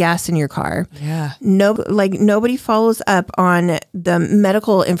magically get gas in your car. Yeah. Nobody follows up on the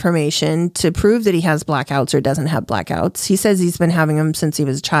medical information to prove that he has blackouts or doesn't have blackouts. He says he's been having them since he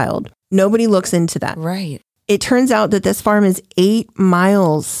was a child. Nobody looks into that. Right. It turns out that this farm is 8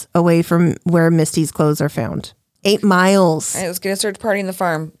 miles away from where Misty's clothes are found. 8 miles. All right, let's get a search party in the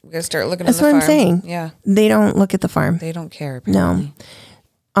farm. We gotta start looking at the farm. That's farm. what I'm saying. Yeah. They don't look at the farm. They don't care, apparently. No.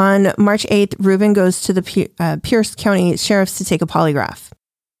 On March 8th, Reuben goes to the Pierce County Sheriff's to take a polygraph.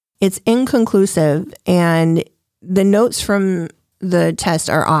 It's inconclusive, and the notes from the test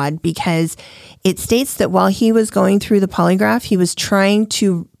are odd because it states that while he was going through the polygraph, he was trying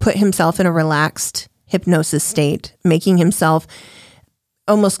to put himself in a relaxed hypnosis state, making himself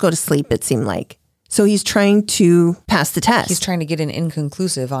almost go to sleep, it seemed like. So he's trying to pass the test. He's trying to get an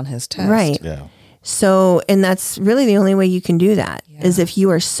inconclusive on his test. Right. Yeah. So, and that's really the only way you can do that is if you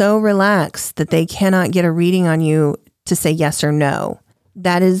are so relaxed that they cannot get a reading on you to say yes or no.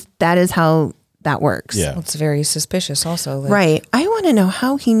 That is how that works. Yeah. It's very suspicious also. Right. I want to know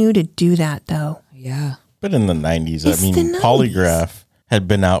how he knew to do that though. Yeah. But in the 90s, It's the 90s. polygraph had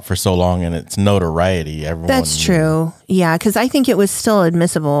been out for so long and its notoriety. Everyone That's knew. true. Yeah. Because I think it was still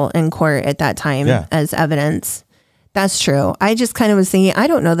admissible in court at that time as evidence. That's true. I just kind of was thinking, I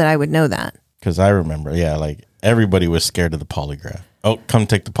don't know that I would know that. Because I remember, everybody was scared of the polygraph. Oh, come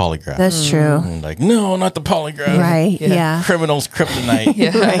take the polygraph. That's true. And no, not the polygraph. Right. Yeah. Criminals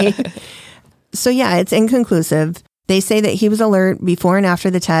kryptonite. Right. So it's inconclusive. They say that he was alert before and after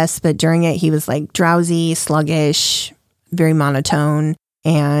the test, but during it, he was like drowsy, sluggish, very monotone,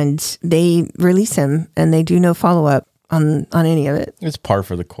 and they release him and they do no follow-up on any of it. It's par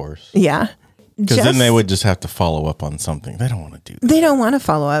for the course. Yeah. Because then they would just have to follow up on something. They don't want to do that. They don't want to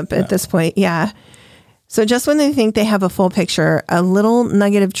follow up at this point. Yeah. So just when they think they have a full picture, a little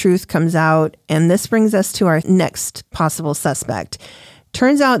nugget of truth comes out. And this brings us to our next possible suspect.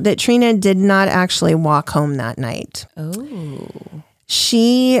 Turns out that Trina did not actually walk home that night. Oh.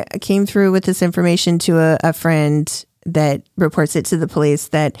 She came through with this information to a friend that reports it to the police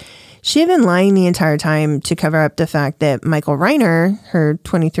that she had been lying the entire time to cover up the fact that Michael Reiner, her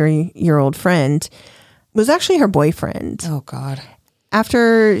 23-year-old friend, was actually her boyfriend. Oh, God.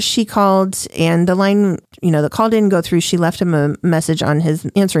 After she called and the line, the call didn't go through, she left him a message on his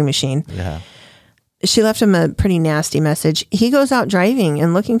answering machine. Yeah. She left him a pretty nasty message. He goes out driving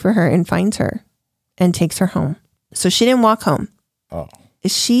and looking for her and finds her and takes her home. So she didn't walk home. Oh.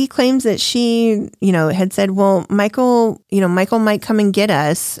 She claims that she, had said, well, Michael might come and get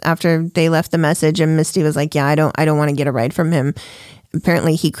us after they left the message. And Misty was like, yeah, I don't want to get a ride from him.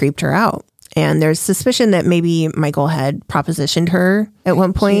 Apparently he creeped her out. And there's suspicion that maybe Michael had propositioned her at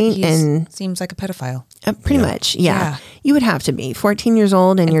one point. And seems like a pedophile. Pretty much. Yeah. You would have to be 14 years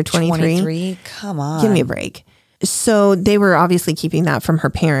old and you're 23. 23? Come on. Give me a break. So they were obviously keeping that from her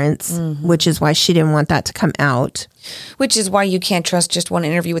parents, which is why she didn't want that to come out. Which is why you can't trust just one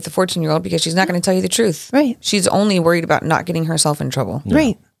interview with the 14-year-old because she's not going to tell you the truth. Right. She's only worried about not getting herself in trouble. Yeah.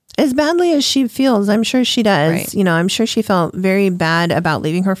 Right. As badly as she feels, I'm sure she does. Right. I'm sure she felt very bad about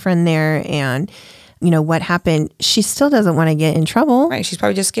leaving her friend there and, what happened. She still doesn't want to get in trouble. Right. She's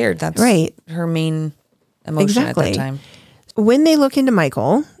probably just scared. That's right. Her main emotion at that time. When they look into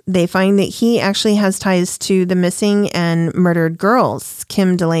Michael, they find that he actually has ties to the missing and murdered girls,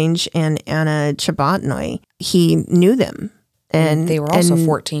 Kim DeLange and Anna Chobotnoy. He knew them. And they were also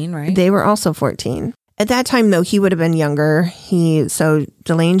 14, right? They were also 14. At that time, though, he would have been younger. So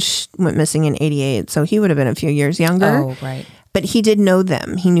DeLange went missing in 88, so he would have been a few years younger. Oh, right. But he did know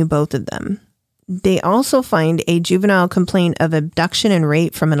them. He knew both of them. They also find a juvenile complaint of abduction and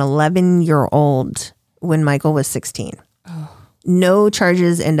rape from an 11-year-old when Michael was 16. Oh. No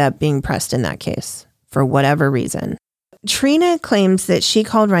charges end up being pressed in that case for whatever reason. Trina claims that she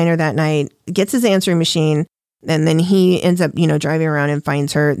called Reiner that night, gets his answering machine, and then he ends up, driving around and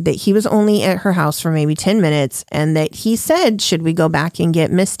finds her, that he was only at her house for maybe 10 minutes and that he said, should we go back and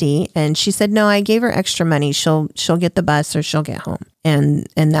get Misty? And she said, no, I gave her extra money. She'll get the bus or she'll get home. And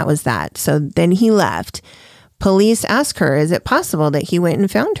that was that. So then he left. Police ask her, is it possible that he went and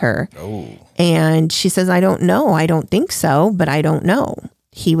found her? Oh. And she says, I don't know. I don't think so, but I don't know.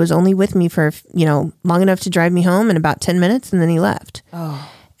 He was only with me for, long enough to drive me home in about 10 minutes and then he left.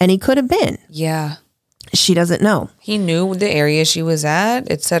 Oh. And he could have been. Yeah. She doesn't know. He knew the area she was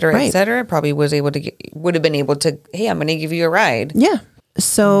at, et cetera, Right. et cetera. Probably would have been able to, hey, I'm going to give you a ride. Yeah.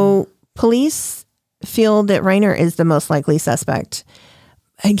 So police feel that Reiner is the most likely suspect.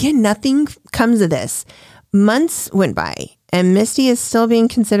 Again, nothing comes of this. Months went by and Misty is still being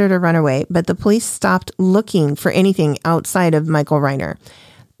considered a runaway, but the police stopped looking for anything outside of Michael Reiner.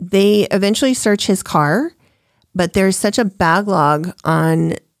 They eventually search his car, but there's such a backlog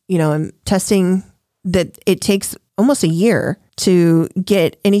on, testing that it takes almost a year to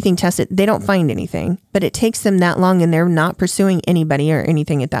get anything tested. They don't find anything, but it takes them that long and they're not pursuing anybody or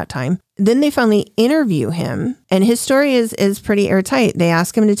anything at that time. Then they finally interview him and his story is pretty airtight. They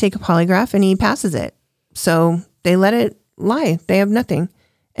ask him to take a polygraph and he passes it. So they let it lie. They have nothing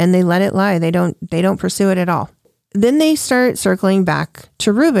and they let it lie. They don't pursue it at all. Then they start circling back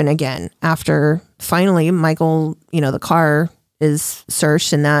to Ruben again after finally Michael, the car is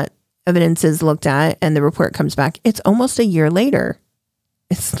searched and that evidence is looked at and the report comes back. It's almost a year later.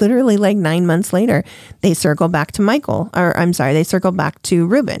 It's literally like 9 months later. They circle back to they circle back to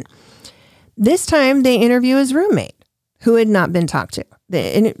Ruben. This time they interview his roommate who had not been talked to.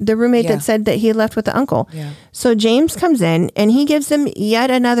 The roommate that said that he had left with the uncle. Yeah. So James comes in and he gives them yet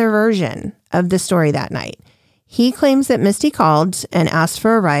another version of the story that night. He claims that Misty called and asked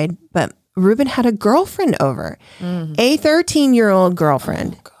for a ride, but Ruben had a girlfriend over, a 13-year-old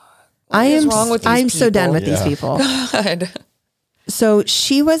girlfriend. Oh, I'm so done with these people. God. So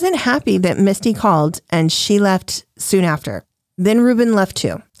she wasn't happy that Misty called and she left soon after. Then Ruben left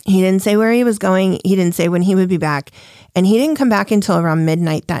too. He didn't say where he was going. He didn't say when he would be back. And he didn't come back until around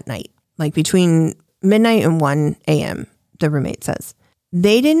midnight that night, like between midnight and 1 a.m., the roommate says.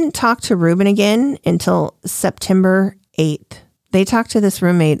 They didn't talk to Ruben again until September 8th. They talked to this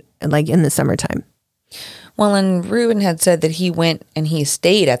roommate like in the summertime. Well, and Ruben had said that he went and he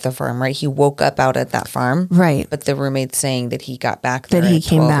stayed at the farm, right? He woke up out at that farm. Right. But the roommate's saying that he got back there that he at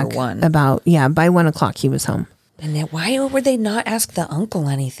came 12 back or 1. by 1 o'clock he was home. And then why would they not ask the uncle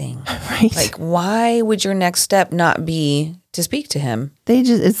anything? Right. Like, why would your next step not be to speak to him?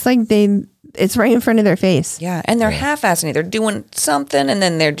 It's right in front of their face. Yeah. And they're half-assing it. They're doing something and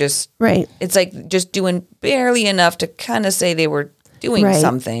then they're just, right. It's like just doing barely enough to kind of say they were doing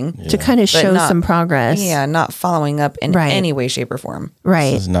something. To kind of show some progress. Yeah. Not following up in any way, shape, or form.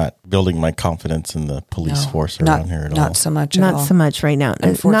 Right. This is not building my confidence in the police force around here at all. Not so much at all. Not so much right now.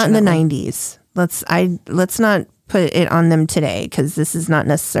 Not in the 90s. Let's not put it on them today because this is not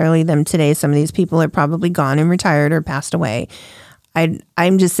necessarily them today. Some of these people are probably gone and retired or passed away.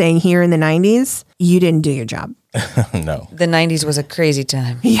 I'm just saying here in the 90s, you didn't do your job. No. The 90s was a crazy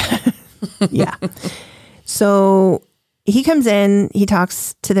time. Yeah. Yeah. So he comes in, he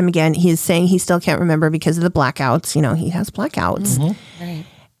talks to them again. He's saying he still can't remember because of the blackouts. He has blackouts. Mm-hmm. Right.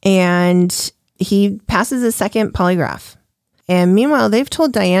 And he passes a second polygraph. And meanwhile, they've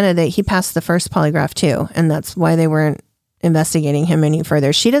told Diana that he passed the first polygraph too. And that's why they weren't investigating him any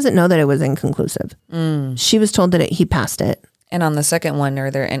further. She doesn't know that it was inconclusive. She was told that he passed it. And on the second one,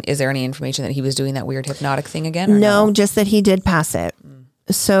 is there any information that he was doing that weird hypnotic thing again? Or no, just that he did pass it.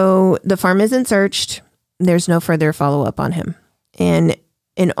 So the farm isn't searched. There's no further follow-up on him. And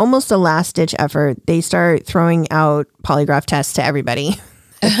in almost a last-ditch effort, they start throwing out polygraph tests to everybody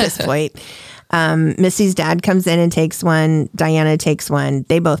at this point. Missy's dad comes in and takes one. Diana takes one.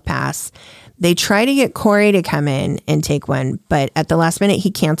 They both pass. They try to get Corey to come in and take one, but at the last minute,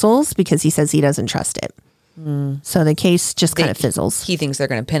 he cancels because he says he doesn't trust it. So the case just kind of fizzles. He thinks they're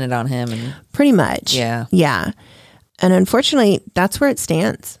going to pin it on him. Pretty much. Yeah. Yeah. And unfortunately, that's where it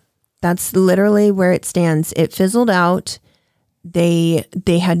stands. That's literally where it stands. It fizzled out. They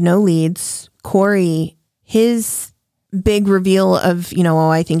had no leads. Corey, his big reveal of,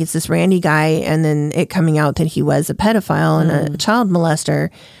 I think it's this Randy guy, and then it coming out that he was a pedophile and a child molester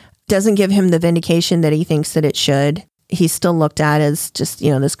doesn't give him the vindication that he thinks that it should. He's still looked at as just,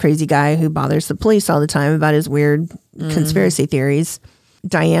 this crazy guy who bothers the police all the time about his weird conspiracy theories.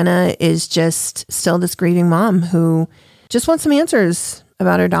 Diana is just still this grieving mom who just wants some answers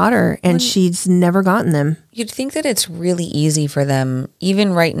about her daughter, and she's never gotten them. You'd think that it's really easy for them,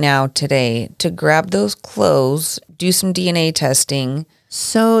 even right now today, to grab those clothes, do some DNA testing.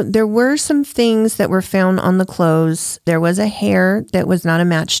 So there were some things that were found on the clothes. There was a hair that was not a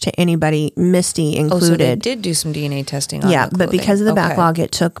match to anybody, Misty included. Oh, so they did do some DNA testing on the clothing. But because of the backlog,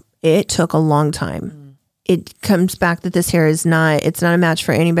 it took a long time. It comes back that this hair it's not a match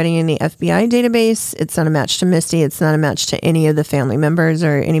for anybody in the FBI database. It's not a match to Misty. It's not a match to any of the family members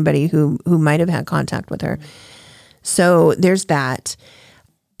or anybody who might have had contact with her. So there's that.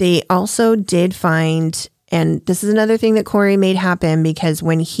 They also did find, and this is another thing that Corey made happen, because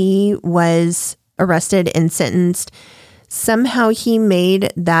when he was arrested and sentenced. Somehow he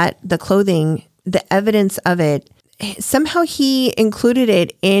made the clothing, the evidence of it, somehow he included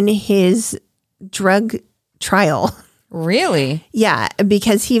it in his drug trial. Really? Yeah,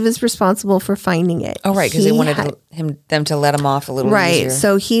 because he was responsible for finding it. Oh, right, because they wanted them to let him off a little easier. Right,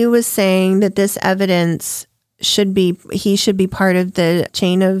 so he was saying that this evidence he should be part of the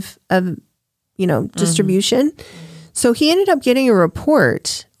chain of distribution. So he ended up getting a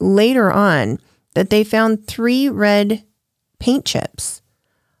report later on that they found 3 red paint chips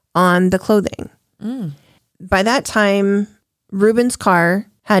on the clothing. By that time, Ruben's car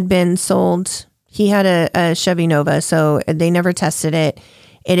had been sold. He had a Chevy Nova, so they never tested it.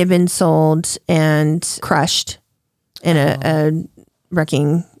 It had been sold and crushed in a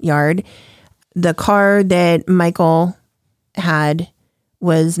wrecking yard. The car that Michael had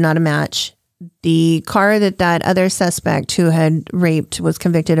was not a match. The car that other suspect who had was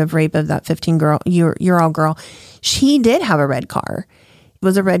convicted of rape of that 15-year-old girl, she did have a red car. It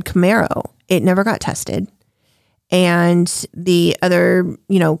was a red Camaro. It never got tested. And the other,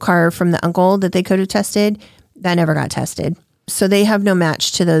 car from the uncle that they could have tested, that never got tested. So they have no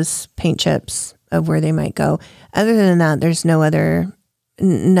match to those paint chips of where they might go. Other than that, there's no other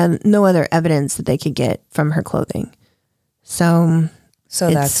evidence that they could get from her clothing. So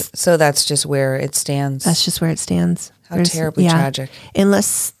that's just where it stands. That's just where it stands. How terribly tragic.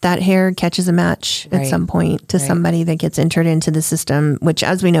 Unless that hair catches a match at some point to somebody that gets entered into the system, which,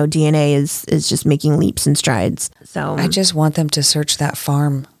 as we know, DNA is just making leaps and strides. So I just want them to search that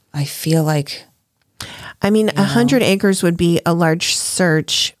farm. I feel like, 100 acres would be a large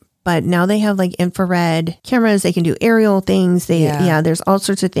search, but now they have like infrared cameras. They can do aerial things. There's all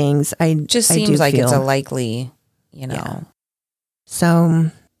sorts of things. Seems like it's a likely, Yeah. So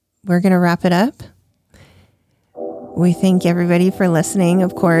we're going to wrap it up. We thank everybody for listening,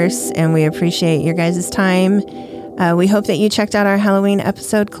 of course, and we appreciate your guys' time. We hope that you checked out our Halloween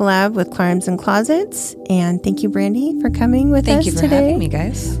episode collab with Crimes and Closets. And thank you, Brandy, for coming with us today. Thank you for having me,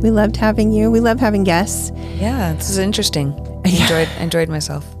 guys. We loved having you. We love having guests. Yeah, this is interesting. I enjoyed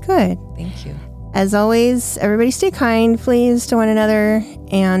myself. Good. Thank you. As always, everybody stay kind, please, to one another,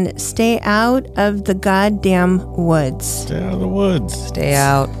 and stay out of the goddamn woods. Stay out of the woods. Stay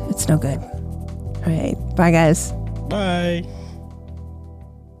out. It's no good. All right. Bye, guys. Bye.